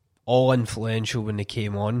 Tam, all influential when they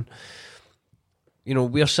came on. You know,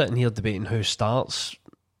 we're sitting here debating who starts.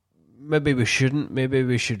 Maybe we shouldn't. Maybe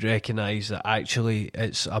we should recognise that actually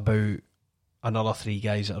it's about another 3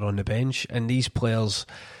 guys that are on the bench. And these players,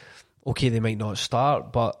 okay, they might not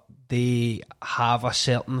start, but they have a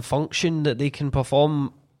certain function that they can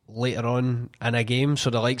perform later on in a game. So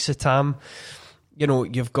the likes of Tam, you know,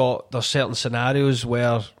 there's certain scenarios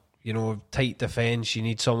where, you know, tight defence, you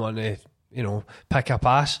need someone to, you know, pick a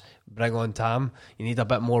pass, bring on Tam. You need a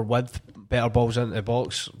bit more width, better balls into the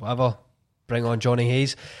box, whatever, bring on Johnny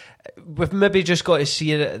Hayes. We've maybe just got to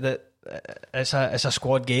see it that it's a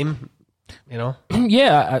squad game, you know.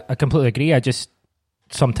 Yeah, I completely agree.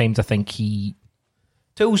 Sometimes I think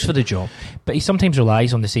Tools for the job, but he sometimes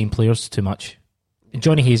relies on the same players too much.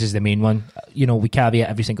 Johnny Hayes is the main one. You know, we caveat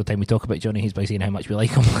every single time we talk about Johnny Hayes by saying how much we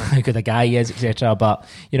like him, how good a guy he is, etc. But,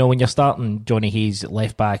 you know, when you're starting Johnny Hayes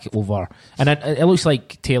left back over, and it looks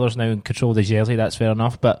like Taylor's now in control of the jersey, that's fair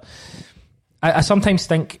enough. But I sometimes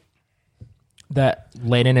think that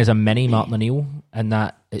Lennon is a mini Martin O'Neill, and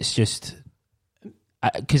that it's just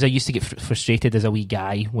because I used to get frustrated as a wee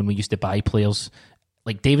guy when we used to buy players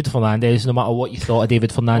like David Fernandez. No matter what you thought of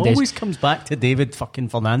David Fernandez, always comes back to David fucking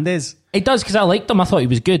Fernandez. It does, because I liked him. I thought he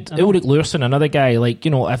was good. Ulrich Luersen, another guy, like,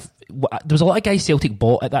 you know, there was a lot of guys Celtic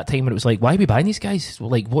bought at that time where it was like, why are we buying these guys?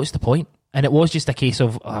 Like, what's the point? And it was just a case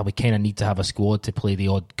of, we kind of need to have a squad to play the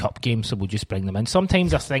odd cup game, so we'll just bring them in.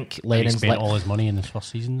 Sometimes I think He Lennon's spent all his money in his first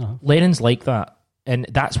season. Huh? Lennon's like that. And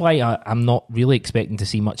that's why I'm not really expecting to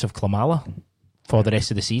see much of Klimala for the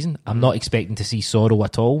rest of the season. I'm not expecting to see Sorrow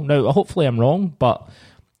at all. Now, hopefully I'm wrong, but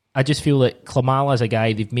I just feel that Klimala's a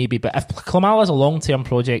guy they've maybe... But if Klimala's a long-term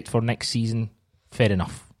project for next season, fair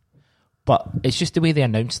enough. But it's just the way they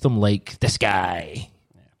announced them, like, this guy.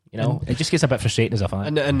 You know, it just gets a bit frustrating as a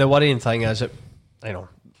fan. and the worrying thing is that, you know,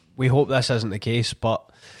 we hope this isn't the case,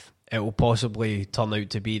 but it will possibly turn out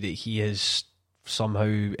to be that he is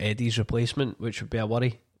somehow Eddie's replacement, which would be a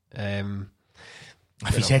worry.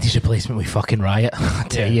 If he's Eddie's replacement, we fucking riot. I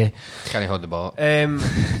tell you. Can't hold the ball.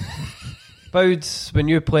 Boud, when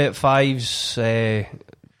you play at fives,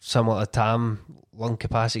 similar to Tam, lung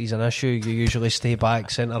capacity is an issue. You usually stay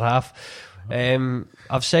back centre half.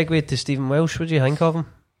 I've segued to Stephen Welsh. What do you think of him?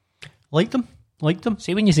 Liked him.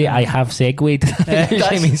 See, when you say I have segued, it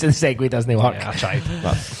usually means the segue doesn't work. Yeah, I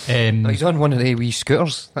tried. No, he's on one of the wee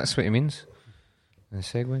scooters. That's what he means. The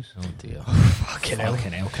segways. Oh dear. Fucking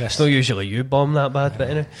hell, Chris. It's not usually you bomb that bad, but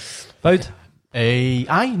anyway. Boud?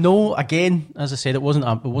 I know. Again, as I said, it wasn't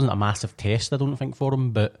a massive test, I don't think, for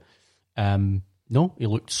him. But no, he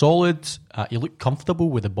looked solid. He looked comfortable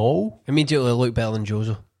with the ball. Immediately look better than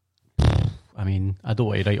Jozo. I mean, I don't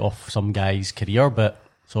want to write off some guy's career, but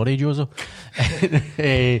sorry, Jozo.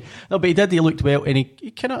 No, but he did. He looked well, and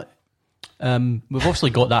he kind of. We've obviously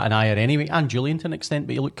got that in Ayer anyway, and Julian to an extent,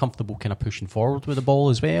 but he looked comfortable kind of pushing forward with the ball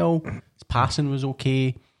as well. His passing was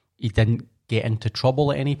okay. He didn't get into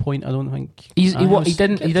trouble at any point, I don't think. He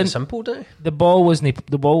didn't. Simple, didn't he? The ball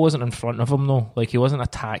wasn't in front of him though. Like, he wasn't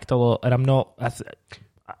attacked a lot, and I'm not.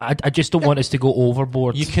 I just don't want us to go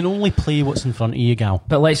overboard. You can only play what's in front of you, Gal.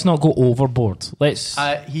 But let's not go overboard. Let's.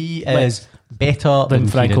 He is better than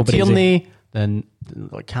Franco Kieran Tierney. Then,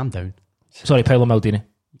 calm down. Sorry, Paolo Maldini.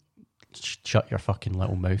 Shut your fucking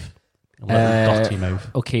little mouth. Your little dirty mouth.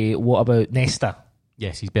 Okay, what about Nesta?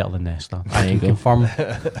 Yes, he's better than Nesta. There I you can go. confirm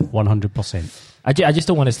 100%. I just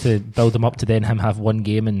don't want us to build him up to then him have one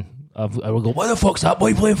game and I will go, why the fuck's that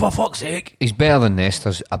boy playing, for fuck's sake? He's better than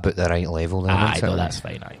Nesta's about the right level. Then, I isn't know it? that's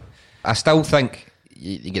fine. Aye. I still think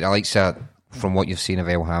you get the likes of, from what you've seen of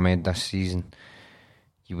El Hamed this season,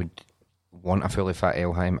 you would want a fully fit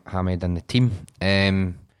El Hamed in the team.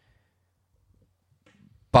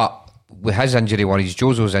 But with his injury worries,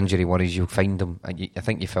 Jozo's injury worries, you'll find him. I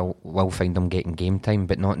think you will find him getting game time,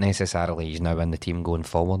 but not necessarily he's now in the team going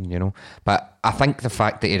forward, you know. But I think the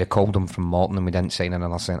fact that he recalled him from Morton and we didn't sign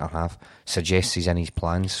another centre half suggests he's in his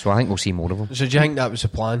plans. So I think we'll see more of him. So do you think that was the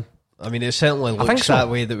plan? I mean, it certainly think looks so. that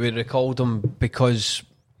way that we recalled him because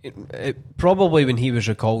it probably when he was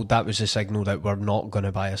recalled, that was the signal that we're not going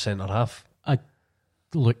to buy a centre half.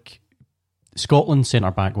 Look, Scotland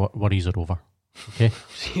centre back worries are over. Okay,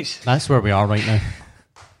 that's where we are right now.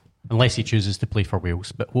 Unless he chooses to play for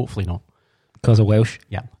Wales, but hopefully not. Because of Welsh.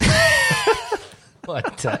 Yeah.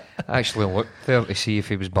 What? I actually looked there to see if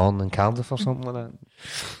he was born in Cardiff or something like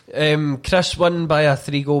that. Chris won by a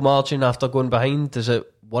 3-goal margin after going behind. Does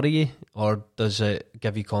it worry you or does it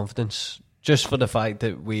give you confidence? Just for the fact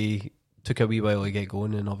that we took a wee while to get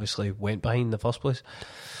going and obviously went behind in the first place.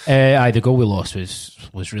 The goal we lost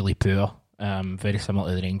was really poor. Very similar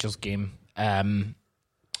to the Rangers game.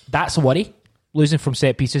 That's a worry. Losing from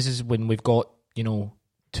set pieces is when we've got 2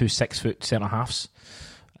 6-foot centre halves.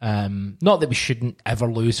 Not that we shouldn't ever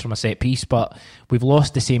lose from a set piece, but we've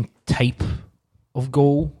lost the same type of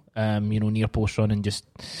goal. Near post run and just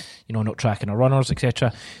not tracking our runners,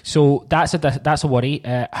 etc. So that's a worry.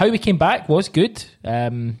 How we came back was good.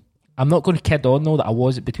 I'm not going to kid on though that I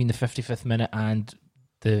was between the 55th minute and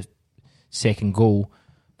the second goal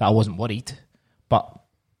that I wasn't worried, but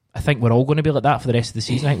I think we're all going to be like that for the rest of the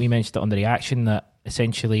season. I think we mentioned it on the reaction that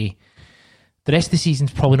essentially the rest of the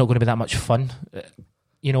season's probably not going to be that much fun.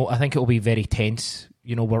 I think it will be very tense.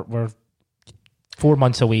 We're 4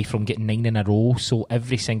 months away from getting 9 in a row, so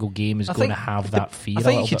every single game is going to have that fear. I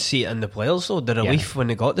think you could see it in the players though, the relief when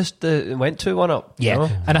they got this, went 2-1 up. Yeah,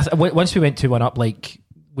 and once we went 2-1 up,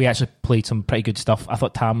 we actually played some pretty good stuff. I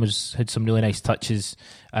thought Tam had some really nice touches.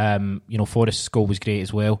 Forrest's goal was great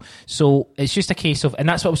as well. So it's just a case of, and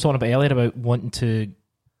that's what I was talking about earlier about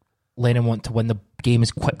Lennon want to win the game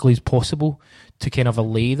as quickly as possible to kind of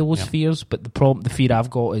allay those fears. But the fear I've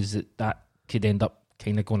got is that could end up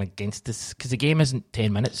kind of going against us because the game isn't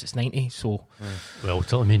 10 minutes, it's 90. So, Well,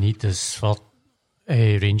 ultimately need is for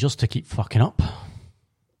Rangers to keep fucking up.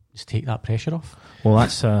 Just take that pressure off. Well,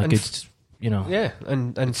 that's good. Yeah,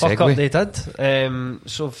 and Segue. fuck up they did.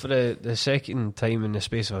 So for the second time in the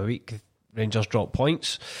space of a week, Rangers dropped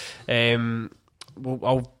points. I'll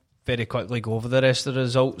very quickly go over the rest of the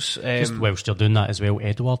results. Just whilst you're doing that as well,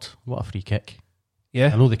 Edward, what a free kick. I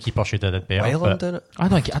Yeah, know the keeper should have did it better. Wyland But did it. I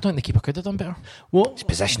don't think the keeper could have done better. what? His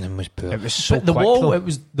positioning was poor. It was so But the quick, wall, though.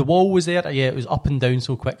 the wall was there. Yeah, it was up and down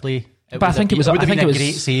so quickly. But I think it was- would have I think been it a was-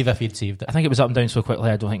 great save if he'd saved it. I think it was up and down so quickly.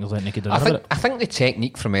 I don't think there's anything he could have done. I think the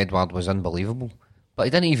technique from Edward was unbelievable, but he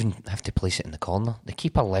didn't even have to place it in the corner. The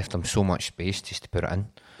keeper left him so much space just to put it in.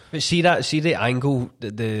 But see the angle,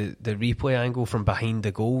 the replay angle from behind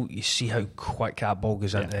the goal. You see how quick that ball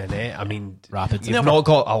goes into the net. I mean, Rapid. You've not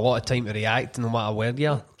got a lot of time to react, no matter where you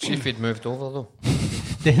are. See if he'd moved over though.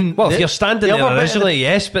 Then Well, if you're standing the there other bit- originally,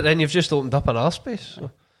 yes, but then you've just opened up an airspace.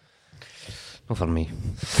 So. Not for me.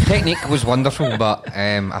 Technique was wonderful, but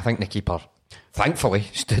I think the keeper, thankfully,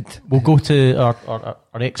 stood. We'll go to our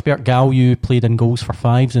expert Gal. You played in goals for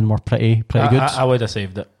fives and were pretty good. I would have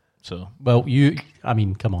saved it. So Well,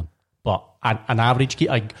 come on. But an average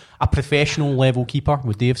keeper, a professional level keeper,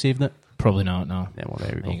 would they have saved it? probably not. No. Yeah, well,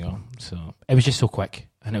 there we There you go. go. So it was just so quick,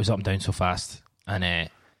 and it was up and down so fast. And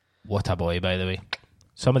what a boy, by the way.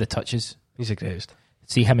 Some of the touches. He's the greatest.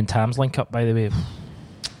 See him and Tam's link up, by the way.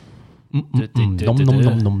 Num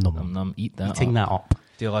num num. Num. Eat that. Eating up. that up.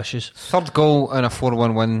 Delicious. Third goal in a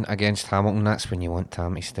 4-1 win against Hamilton. That's when you want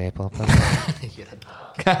Tam to step up.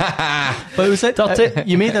 But was it?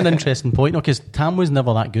 You made an interesting point, because Tam was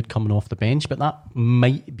never that good coming off the bench, but that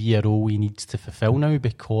might be a role he needs to fulfil now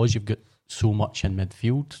because you've got so much in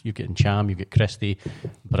midfield. You've got Ncham, you've got Christie,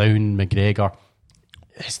 Brown, McGregor.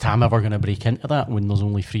 Is Tam ever going to break into that when there's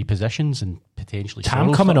only 3 positions and potentially Tam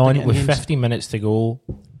Searle coming starting to on get with games? 15 minutes to go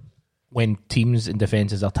when teams and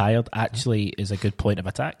defences are tired actually is a good point of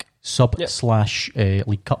attack.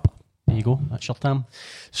 Sub/League Cup. There you go. That's your Tam.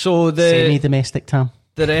 So Semi-domestic Tam.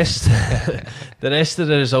 the rest of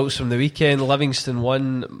the results from the weekend: Livingston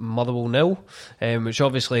 1, Motherwell 0, which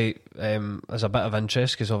obviously is a bit of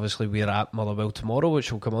interest because obviously we're at Motherwell tomorrow,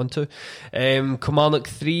 which we'll come on to. Kilmarnock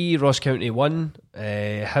 3, Ross County 1,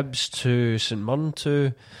 Hibs 2, St Mirren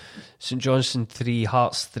 2, St Johnstone 3,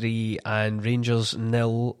 Hearts 3, and Rangers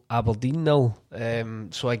 0, Aberdeen 0.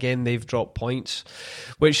 So again, they've dropped points,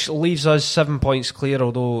 which leaves us 7 points clear,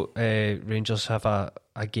 although Rangers have a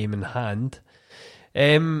game in hand.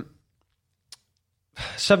 7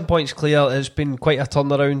 points clear. It's been quite a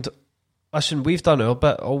turnaround. Listen, we've done our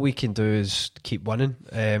bit. All we can do is keep winning.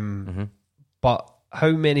 But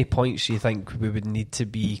how many points do you think we would need to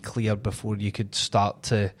be clear before you could start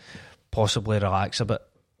to possibly relax a bit?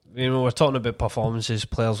 We're talking about performances,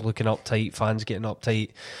 players looking uptight, fans getting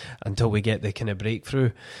uptight until we get the kind of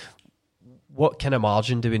breakthrough. What kind of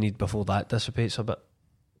margin do we need before that dissipates a bit?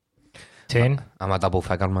 10. I'm a double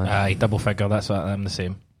figure man. Aye, double figure. That's what I'm the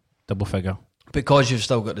same. Double figure. Because you've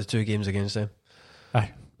still got the 2 games against them.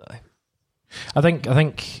 Aye. Aye. I think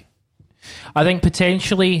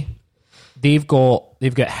potentially they've got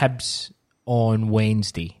Hibs on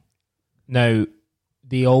Wednesday. Now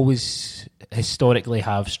they always historically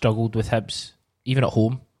have struggled with Hibs, even at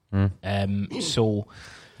home. So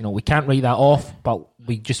we can't write that off, but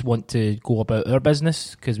we just want to go about our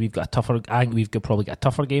business because we've got a tougher. I think we've probably got a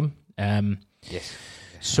tougher game. Yes.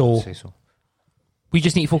 So, I'd say so. we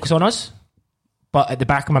just need to focus on us. But at the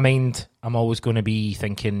back of my mind, I'm always going to be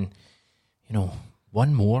thinking,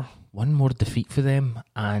 one more defeat for them,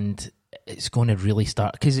 and it's going to really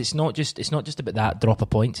start because it's not just about that drop of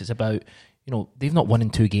points. It's about they've not won in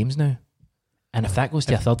 2 games now, and if that goes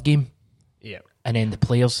to a 3rd game, Yeah. and then the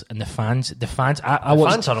players and the fans, I The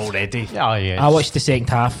watched. fans are already. Oh, yeah. I watched the second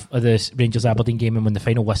half of the Rangers Aberdeen game, and when the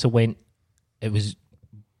final whistle went, it was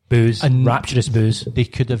boos, And rapturous boos. They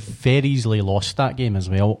could have very easily lost that game as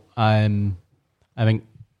well. I think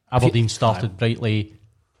Aberdeen started brightly.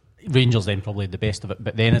 Rangers then probably had the best of it,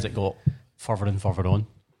 but then as it got further and further on,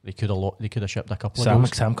 they could have shipped a couple of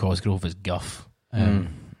goals. Sam Cosgrove is guff.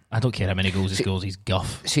 I don't care how many goals he scores, he's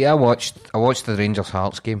guff. See, I watched the Rangers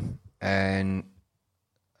Hearts game, and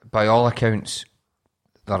by all accounts,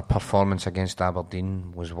 their performance against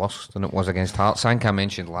Aberdeen was worse than it was against Hearts. I think I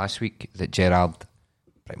mentioned last week that Gerrard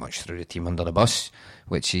pretty much threw the team under the bus,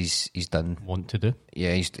 which he's done. Want to do?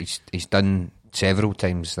 Yeah, he's done several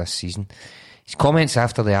times this season. His comments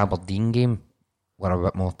after the Aberdeen game were a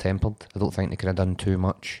bit more tempered. I don't think they could have done too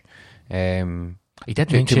much. He did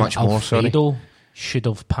Too mention much more, Alfredo should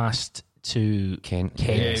have passed to Kent.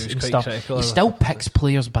 Yeah, he was and quite stuff. critical He of still picks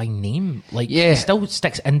players by name. Yeah. He still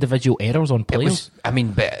sticks individual errors on It players. was,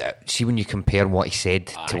 but see when you compare what he said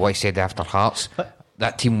to what he said after Hearts,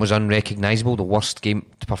 that team was unrecognisable. The worst game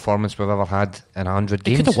performance we've ever had in 100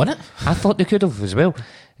 They games. could have won it. I thought they could have as well,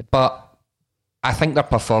 but I think their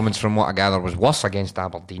performance, from what I gather, was worse against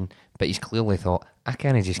Aberdeen. But he's clearly thought, I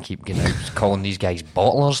can't just keep going out calling these guys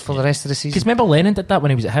bottlers for the rest of the season. Because remember Lennon did that when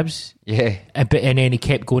he was at Hibs? Yeah, And then he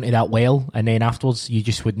kept going to that well, and then afterwards you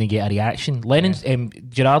just wouldn't get a reaction.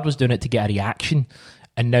 Gerrard was doing it to get a reaction,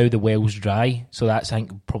 and now the well's dry, so that's I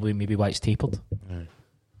think probably maybe why it's tapered.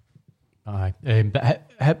 Aye.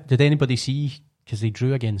 But did anybody see, because they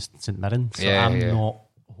drew against St Mirren, so Yeah, I'm yeah. not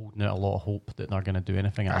holding out a lot of hope that they're going to do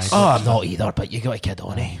anything at Oh, Ibrox. I'm not either, but you got a kid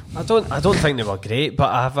on it. I don't think they were great, but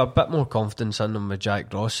I have a bit more confidence in them with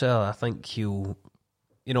Jack Ross there. I think he'll,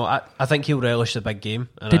 I think he'll relish the big game.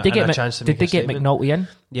 And Did they a get chance to did make they a get statement. McNulty in?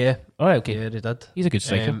 Yeah, Oh, okay. yeah, they did. He's a good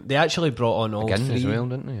striker. They actually brought on all again three. as well,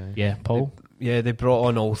 didn't they? Yeah, Paul. Yeah, they brought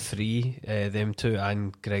on all 3, them 2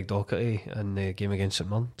 and Greg Docherty in the game against St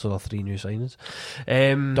Mirren. So they're 3 new signings.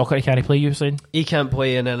 Docherty can't play, you were saying? He can't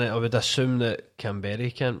play, and then I would assume that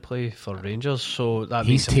Canberra can't play for Rangers. So that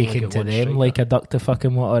He's means they've only taken got to one them striker. like a duck to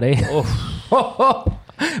fucking water, eh? Oh,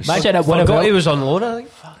 Imagine it. One of forgot he them. was on loan. I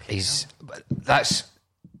think.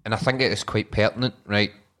 And I think it is quite pertinent,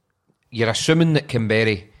 right? You're assuming that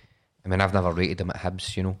Canberra, I mean, I've never rated him at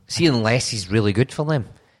Hibs, See, unless he's really good for them,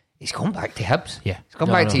 he's gone back to Hibs. Yeah. He's gone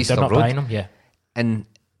back to Easter They're not Road. buying him, yeah. And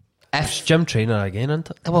It's if Jim Traynor again, isn't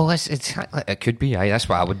it? well, it's exactly, it could be. Aye, that's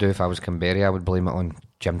what I would do if I was Canberra. I would blame it on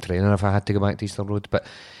Jim Traynor if I had to go back to Easter Road. But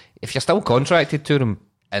if you're still contracted to him,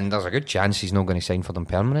 and there's a good chance he's not going to sign for them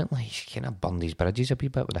permanently, you should kind of burn these bridges a wee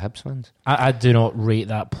bit with the Hibs fans. I do not rate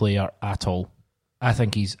that player at all. I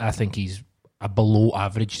think he's a below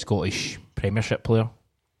average Scottish Premiership player.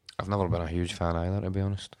 I've never been a huge fan either, to be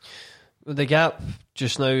honest. The gap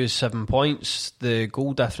just now is 7 points. The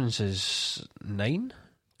goal difference is 9.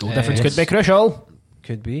 Goal difference could be crucial.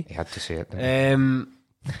 Could be. He had to say it. Didn't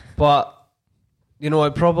he? But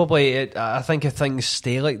I think if things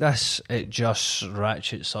stay like this, it just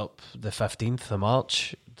ratchets up the 15th of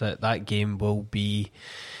March. That game will be.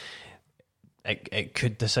 It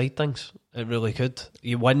could decide things. It really could.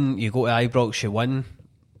 You win, you go to Ibrox, you win,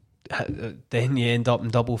 then you end up in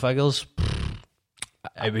double figures.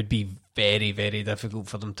 It would be very, very difficult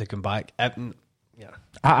for them to come back. Yeah.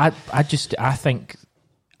 I think,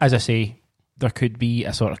 as I say, there could be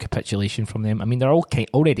a sort of capitulation from them. I mean, they're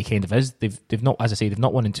already kind of is. They've not, as I say, they've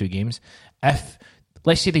not won in 2 games. If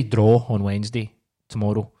let's say they draw on Wednesday,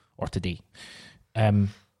 tomorrow or today, No,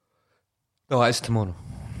 it's tomorrow.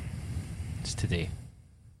 it's today.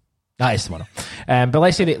 That is tomorrow. But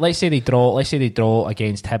let's say they draw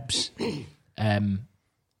against Hibs.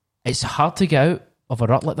 It's hard to get out of a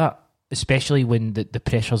rut like that, especially when the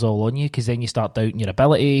pressure's all on you, because then you start doubting your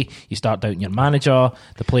ability, you start doubting your manager,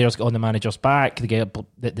 the players get on the manager's back,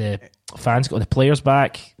 the fans get on the players'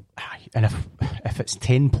 back. and if it's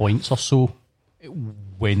 10 points or so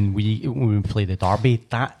when we play the derby,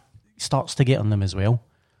 that starts to get on them as well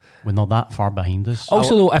when they're that far behind us.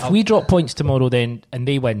 Also, though, if we drop points tomorrow, then and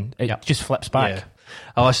they win, it just flips back. Yeah.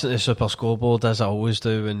 I listen to the Super Scoreboard as I always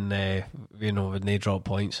do when when they drop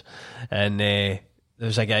points, and there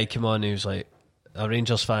was a guy came on who was like a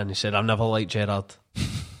Rangers fan. He said, "I've never liked Gerrard." And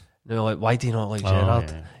they were like, "Why do you not like Gerrard?"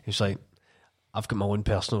 Yeah. He was like, "I've got my own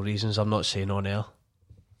personal reasons. I'm not saying on air."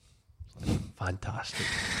 Fantastic.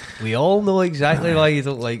 We all know exactly why you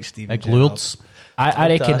don't like Steven Like Gerrard. Lourdes.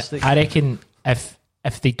 I Fantastic. reckon if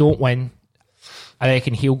they don't win, I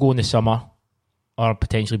reckon he'll go in the summer or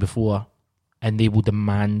potentially before, and they will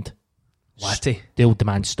demand Watty. they'll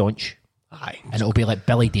demand staunch, Aye. and it'll be like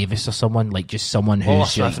Billy Davis or someone, like just someone Oh,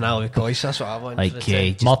 who's Smith like, and Ali Coyce, that's what I want. like for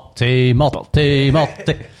the team.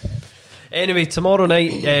 Murty. Anyway, tomorrow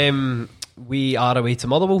night we are away to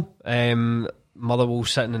Motherwell. Motherwell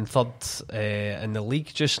sitting in third in the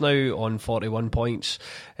league just now on 41 points,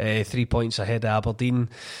 3 points ahead of Aberdeen.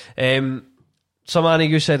 Samani,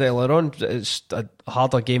 you said earlier on, it's a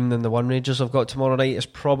harder game than the one Rangers have got tomorrow night. It's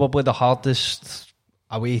probably the hardest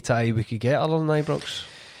away tie we could get other than Ibrox.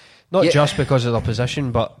 Not just because of their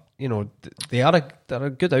position, but you know they're a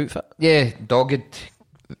good outfit. Yeah, dogged.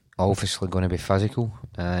 Obviously going to be physical,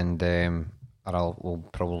 and we'll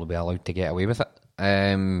probably be allowed to get away with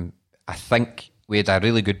it. I think we had a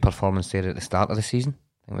really good performance there at the start of the season.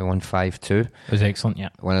 I think we won 5-2. it was excellent. Yeah,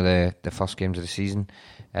 One of the first games of the season.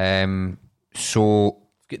 So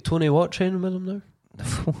Get Tony Watt training with them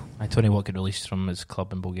now. Tony Watt got released from his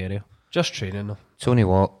club in Bulgaria. Just training though. Tony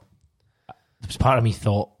Watt. There was part of me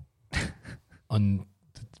thought that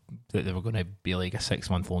they were going to be like a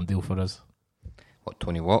 6-month loan deal for us. What,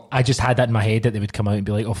 Tony Watt? I just had that in my head that they would come out and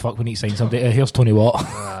be like, "Oh fuck, we need to sign somebody. Here's Tony Watt."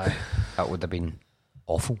 That would have been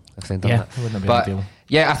awful if they'd done Yeah, that. it wouldn't have been But a deal.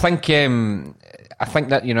 yeah, I think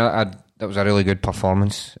that that was a really good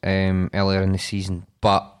performance earlier in the season.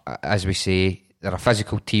 But as we say, they're a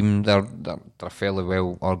physical team. They're a fairly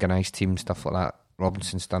well organised team. Stuff like that.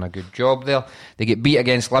 Robinson's done a good job there. They get beat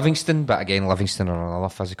against Livingston, but again, Livingston are another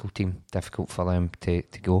physical team. Difficult for them to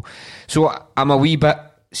go. So I'm a wee bit,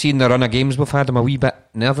 seeing the run of games we've had, I'm a wee bit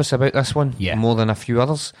nervous about this one. Yeah. More than a few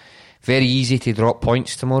others. Very easy to drop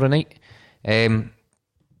points tomorrow night.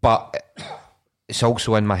 But it's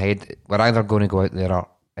also in my head, we're either going to go out there or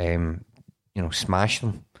smash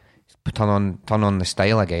them, turn on the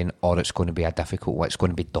style again, or it's going to be a difficult one. It's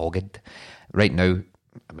going to be dogged. Right now,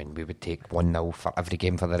 I mean, we would take 1-0 for every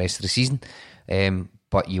game for the rest of the season.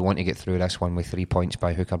 But you want to get through this one with 3 points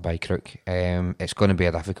by hook or by crook. It's going to be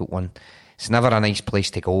a difficult one. It's never a nice place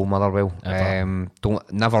to go, Motherwell.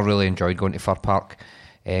 Never really enjoyed going to Fir Park.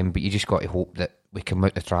 But you just got to hope that we come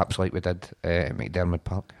out the traps like we did at McDermott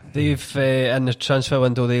Park. They've in the transfer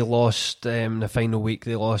window they lost the final week.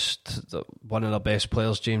 They lost one of their best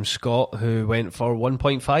players, James Scott, who went for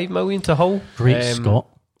 1.5 million to Hull. Great Scott.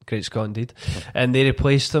 Great Scott indeed. And they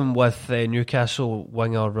replaced him with Newcastle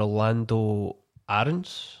winger Rolando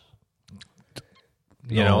Aarons.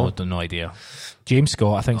 No idea. James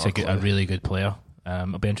Scott, I think, is a really good player.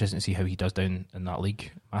 It'll be interesting to see how he does down in that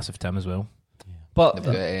league. Massive Tim as well. But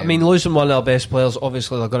I mean, losing one of our best players,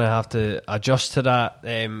 obviously they're going to have to adjust to that.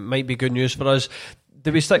 Might be good news for us.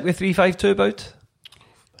 Do we stick with 3-5-2 about?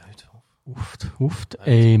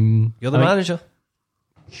 Oofed. You're the manager.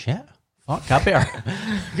 Shit. Fuck, I better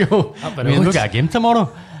go. I mean, we've got a game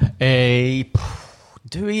tomorrow.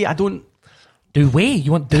 Do we? I don't. Douay?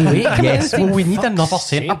 You want Douay? Yes. Well, we need another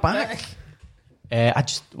sake. centre back.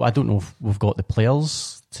 I don't know if we've got the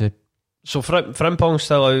players to. So Frimpong's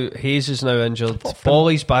still out. Hayes is now injured.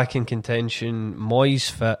 Bolly's back in contention. Moy's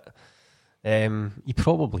fit. You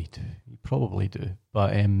probably do.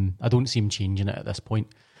 But I don't see him changing it at this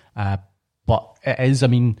point. But it is. I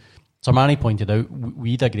mean, Sarmani pointed out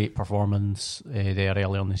we had a great performance there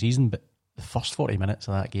early on the season, but the first 40 minutes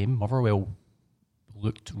of that game, Motherwell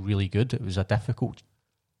looked really good. It was a difficult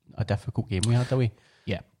game we had away.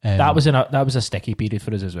 Yeah, that was a sticky period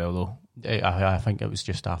for us as well, though. I think it was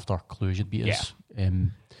just after Cluj had beat us.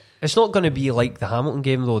 It's not going to be like the Hamilton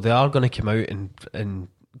game, though. They are going to come out and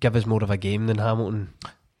give us more of a game than Hamilton,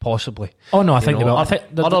 possibly. Oh no, I think they will.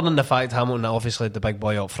 Other than the fact Hamilton obviously had the big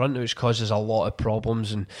boy up front, which causes a lot of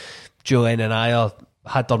problems, and Julian and I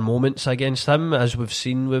had their moments against him, as we've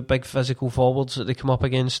seen with big physical forwards that they come up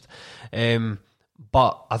against.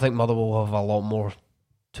 But I think Motherwell will have a lot more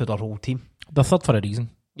to their whole team. They're third for a reason.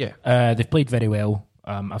 Yeah. They've played very well.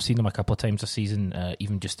 I've seen them a couple of times this season,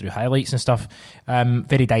 even just through highlights and stuff.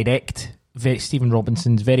 Very direct. Stephen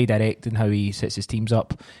Robinson's very direct in how he sets his teams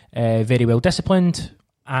up. Very well disciplined,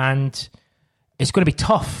 and it's going to be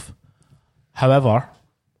tough. However,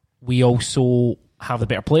 we also have the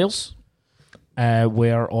better players.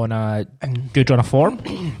 We're on a good run of form.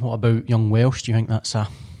 What about young Welsh? Do you think that's a...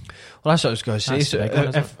 Well, that's what I was going to say. That's So the big one,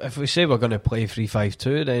 isn't if we say we're going to play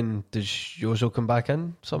 3-5-2, then does Jozo come back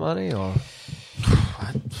in, Samani, or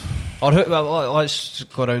who, well, let's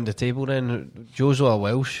go around the table then. Jozo or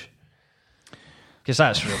Welsh? Because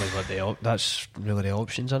that's really that's really the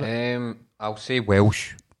options, isn't it? I'll say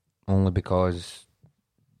Welsh only because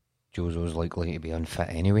Jozo's likely to be unfit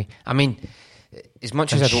anyway. I mean, as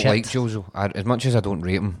much as I don't like Jozo, as much as I don't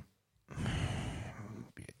rate him,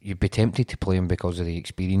 you'd be tempted to play him because of the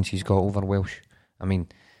experience he's got over Welsh. I mean,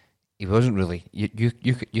 he wasn't really. You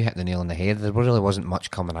hit the nail on the head. There really wasn't much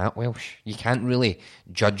coming at Welsh. You can't really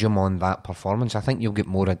judge him on that performance. I think you'll get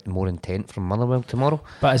more intent from Motherwell tomorrow.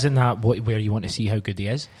 But isn't that where you want to see how good he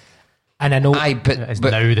is? And I know It's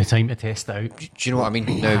now the time to test it out. Do you know what I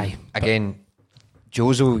mean? Now, again,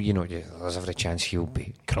 Jozo, there's every chance he'll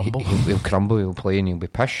be crumble. He'll crumble. He'll play and he'll be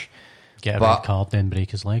pish. Get a red card, then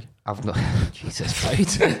break his leg. I've not. Jesus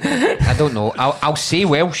Christ. I don't know. I'll say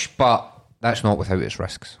Welsh, but that's not without its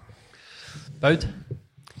risks. Boud?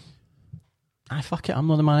 Fuck it, I'm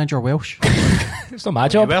not the manager of Welsh. it's not my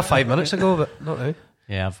job. You were 5 minutes ago, but not now.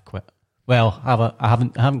 Yeah, I've quit. Well, I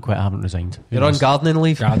haven't quit. I haven't resigned. You're on gardening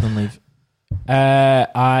leave. Garden leave.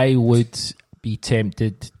 I would be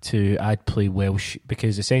tempted to. I'd play Welsh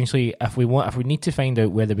because essentially, if we need to find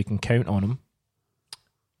out whether we can count on him,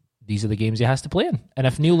 these are the games he has to play in. And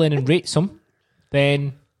if Neil Lennon rates him,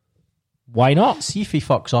 then why not? See if he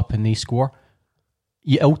fucks up and they score.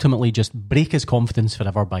 You ultimately just break his confidence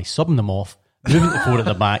forever by subbing them off, moving to 4 at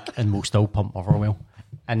the back, and we'll still pump Motherwell.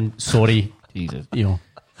 And sorry, Jesus, your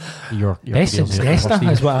best since Leicester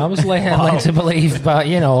is what I was led to believe. But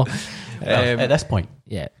at this point,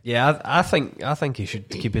 yeah, I think he should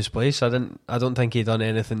keep his place. I don't think he done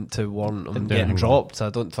anything to warrant him getting anything dropped. I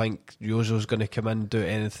don't think Jozo's going to come in and do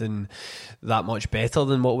anything that much better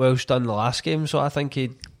than what Welsh done the last game. So I think he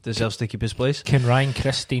deserves to keep his place. Can Ryan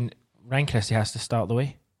Christie has to start the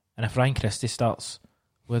way, and if Ryan Christie starts,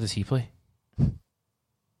 where does he play?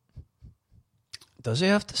 Does he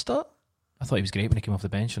have to start? I thought he was great when he came off the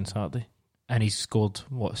bench on Saturday. And he's scored,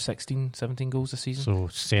 16, 17 goals this season? So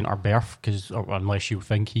centre berth, unless you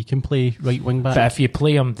think he can play right wing back. But if you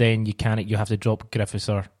play him, then you have to drop Griffiths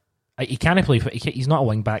or... He can't play, he's not a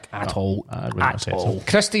wing back at all. At all.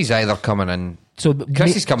 Christie's either coming in... So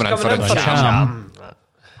Christie's coming in for a jam.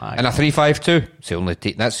 And a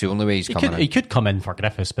 3-5-2. That's the only way he's coming in. He could come in for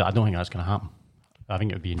Griffiths, but I don't think that's going to happen. I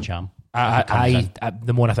think it would be in jam.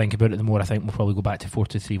 The more I think about it, the more I think we'll probably go back to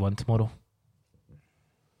 4-2-3-1 tomorrow.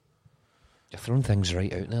 You're throwing things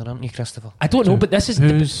right out there, aren't you, Christopher? I don't know, but this is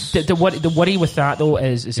the worry with that though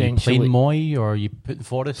is essentially playing Moy, or you putting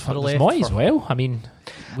Forrest for the left. Moy as well. I mean,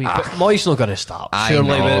 but Moy's not going to start.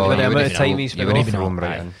 Surely with the amount of time he's been off.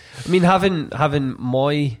 Right. I mean, having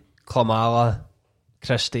Moy, Klamala,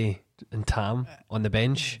 Christie, and Tam on the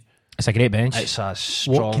bench. It's a great bench. It's a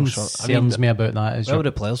strong. What concerns me about that is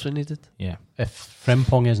the players we needed. Yeah. If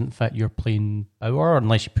Frimpong isn't fit, you're playing Bauer,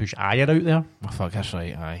 unless you push Ayer out there. Oh, fuck, that's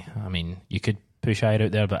right. Aye. I mean, you could push Ayer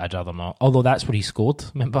out there, but I'd rather not. Although that's where he scored.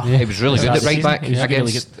 Remember? Yeah. He was really good at right back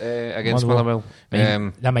against Motherwell.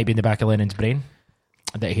 That might be in the back of Lennon's brain.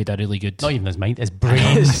 That he had a really good. Not even his mind, his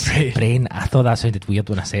brain. brain. I thought that sounded weird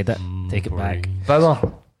when I said it. Take it back.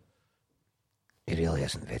 Bauer. He really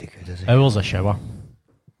isn't very good, is he? Bauer's a shower.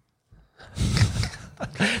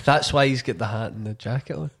 That's why he's got the hat and the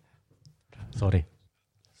jacket on. Sorry,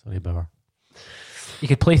 Bauer. You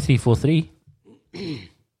could play 3-4-3.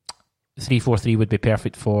 3-4-3 would be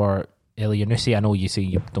perfect for Elyounoussi. I know you say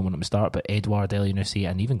you don't want him to start, but Edouard, Elyounoussi,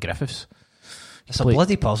 and even Griffiths. It's a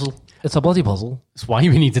bloody puzzle. It's a bloody puzzle. It's why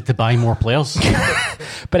we needed to buy more players.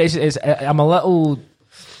 But I'm a little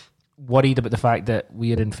worried about the fact that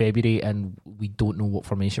we're in February and we don't know what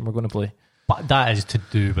formation we're going to play. But that is to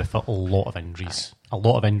do with a lot of injuries. A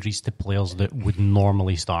lot of injuries to players that would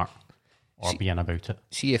normally start or be in about it.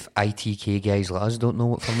 See if ITK guys like us don't know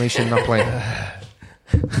what formation they're playing,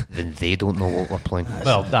 then they don't know what we're playing.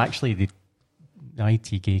 Well, actually, the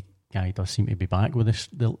ITK guy does seem to be back with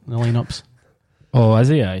the lineups. Oh, is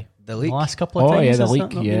he? Aye. The leak. The last couple of times. Yeah, the leak.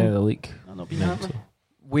 The leak. Not been happening.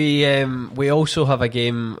 We also have a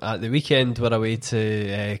game at the weekend. We're away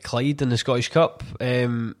to Clyde in the Scottish Cup.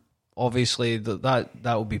 Obviously, that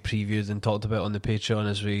will be previewed and talked about on the Patreon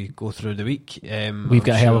as we go through the week. We've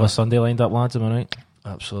got a hell of a Sunday lined up, lads, am I right?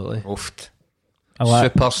 Absolutely. Oofed.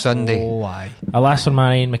 Super Sunday. Oh, aye. Alas for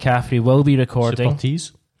Marion McCaffrey will be recording. Super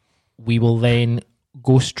tease. We will then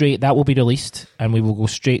go straight. That will be released, and we will go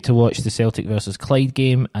straight to watch the Celtic versus Clyde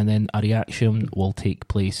game, and then a reaction will take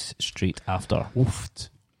place straight after. Oofed.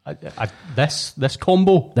 This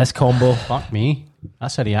combo. This combo Fuck me.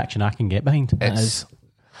 That's a reaction I can get behind.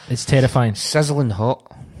 it's terrifying. Sizzling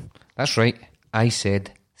hot. That's right. I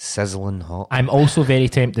said sizzling hot. I'm also very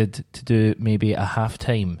tempted to do maybe a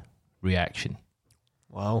halftime reaction.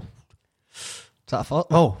 Wow. Is that a thought?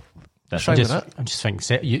 Oh, That's try with I'm that. just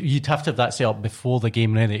thinking, you'd have to have that set up before the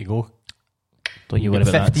game ready to go. Don't you worry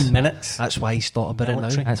about that. 15 minutes. That's why he's thought about it now.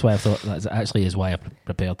 Military. That's why I thought that actually is why I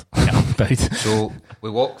prepared. About. So we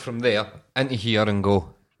walk from there into here and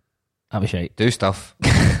go, That was shite. do stuff,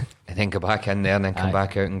 and then go back in there and then come Aye.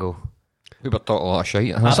 back out and go, we were taught a lot of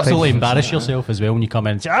shit. Huh? Absolutely embarrass yourself as well when you come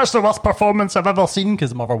in and say, that's the worst performance I've ever seen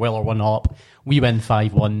because Motherwell are 1-up. We win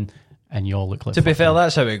 5-1 and you all look like To be fair, fucking-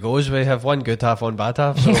 that's how it goes. We have one good half, one bad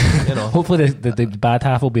half. So, you know, Hopefully the bad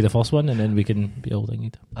half will be the first one, and then we can be all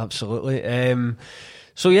dinged. absolutely.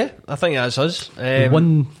 So, yeah, I think that's us.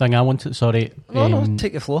 One thing I wanted, sorry. No,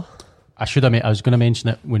 take the floor. I should have. I was going to mention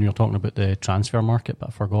it when we were talking about the transfer market, but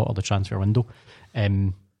I forgot, or the transfer window.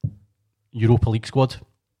 Europa League squad.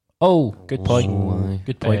 Oh, good point.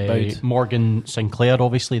 Good point, Boud. Morgan Sinclair,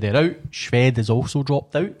 obviously, they're out. Shved has also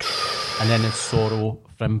dropped out. And then it's Soro,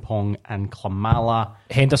 Frimpong, and Klamala.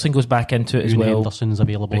 Henderson goes back into it as Ewan well Henderson's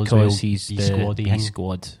available because as well. he's B the squad. B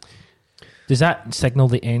squad. Does that signal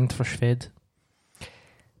the end for Shved?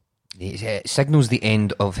 It signals the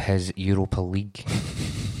end of his Europa League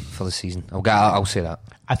for the season. I'll say that.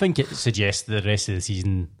 I think it suggests the rest of the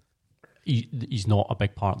season he's not a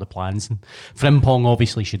big part of the plans. And Frimpong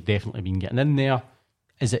obviously should definitely be getting in there.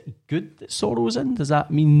 Is it good that Soro's in? Does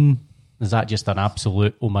that mean... Is that just an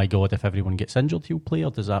absolute, oh my god, if everyone gets injured, he'll play?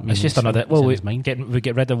 Or does that mean It's just another. it's Well, in we his mind? get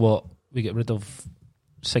rid of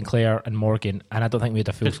Sinclair and Morgan, and I don't think we had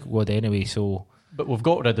a full squad anyway. So But we've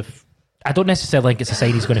got rid of... I don't necessarily think it's a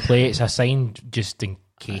sign he's going to play. It's a sign just in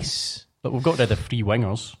case. But we've got rid of three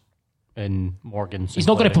wingers in Morgan. He's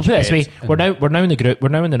not going to play. Put it this way, we're now in the group. We're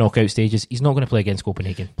now in the knockout stages. He's not going to play against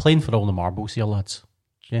Copenhagen. Playing for all the marbles here, lads.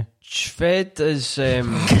 Yeah. Shved is...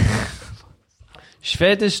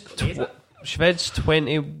 Shved's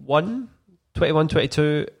 21,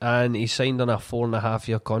 22, and he signed on a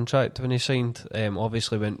 4.5-year contract when he signed.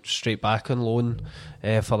 Obviously went straight back on loan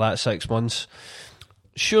for that 6 months.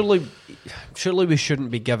 Surely we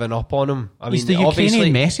shouldn't be giving up on him. I He's mean, the obviously,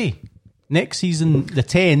 Ukrainian Messi. Next season, the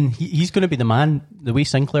 10, he's going to be the man. The way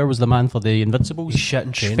Sinclair was the man for the Invincibles. he's shit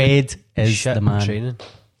in training. Shved He's is shit the in man. training.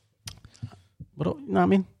 You know what I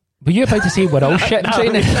mean? Were you about to say we're all shit in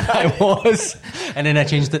training? I was. And then I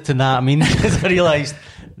changed it to nah, I mean, because I realised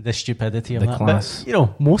the stupidity of The that. class. But, you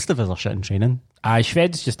know, most of us are shit in training.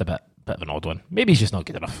 Shved's just a bit of an odd one. Maybe he's just not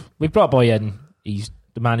good enough. We brought a boy in.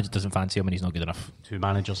 The manager doesn't fancy him, and he's not good enough. Two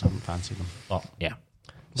managers haven't fancied them. But Yeah.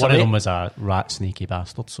 one of them was a rat sneaky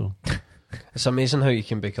bastard, so... It's amazing how you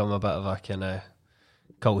can become a bit of a kind of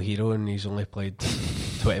cult hero and he's only played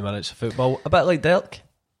 20 minutes of football. A bit like Dirk.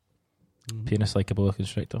 Penis like a boa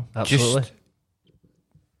constrictor. Absolutely.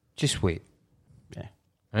 Just wait. Yeah.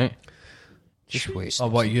 Right? Just wait. Or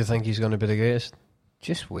what, you think he's going to be the greatest?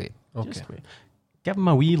 Just wait. Okay. Just wait. Give him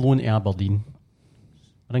a wee loan to Aberdeen.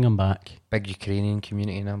 Bring him back. Big Ukrainian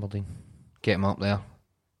community in Aberdeen. Get him up there.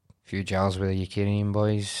 Few jars with the Ukrainian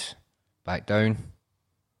boys. Back down.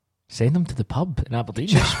 Send him to the pub in Aberdeen.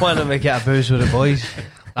 Just want him to get a booze with the boys.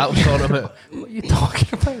 That'll sort him out. What are you talking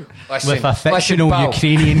about? With a fictional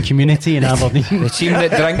Ukrainian community in Aberdeen. The team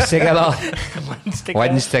that drinks together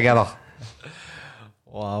wins together.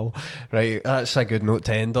 Wow. Right, that's a good note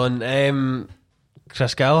to end on.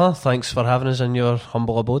 Chris Gallagher, thanks for having us in your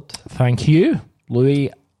humble abode. Thank you,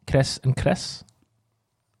 Louis, Chris, and Chris.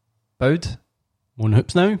 Boud, One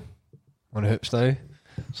hoops now. on hoops now.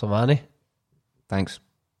 Samani. Thanks.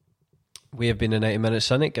 We have been a 90 Minute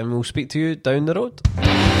Cynic and we'll speak to you down the road.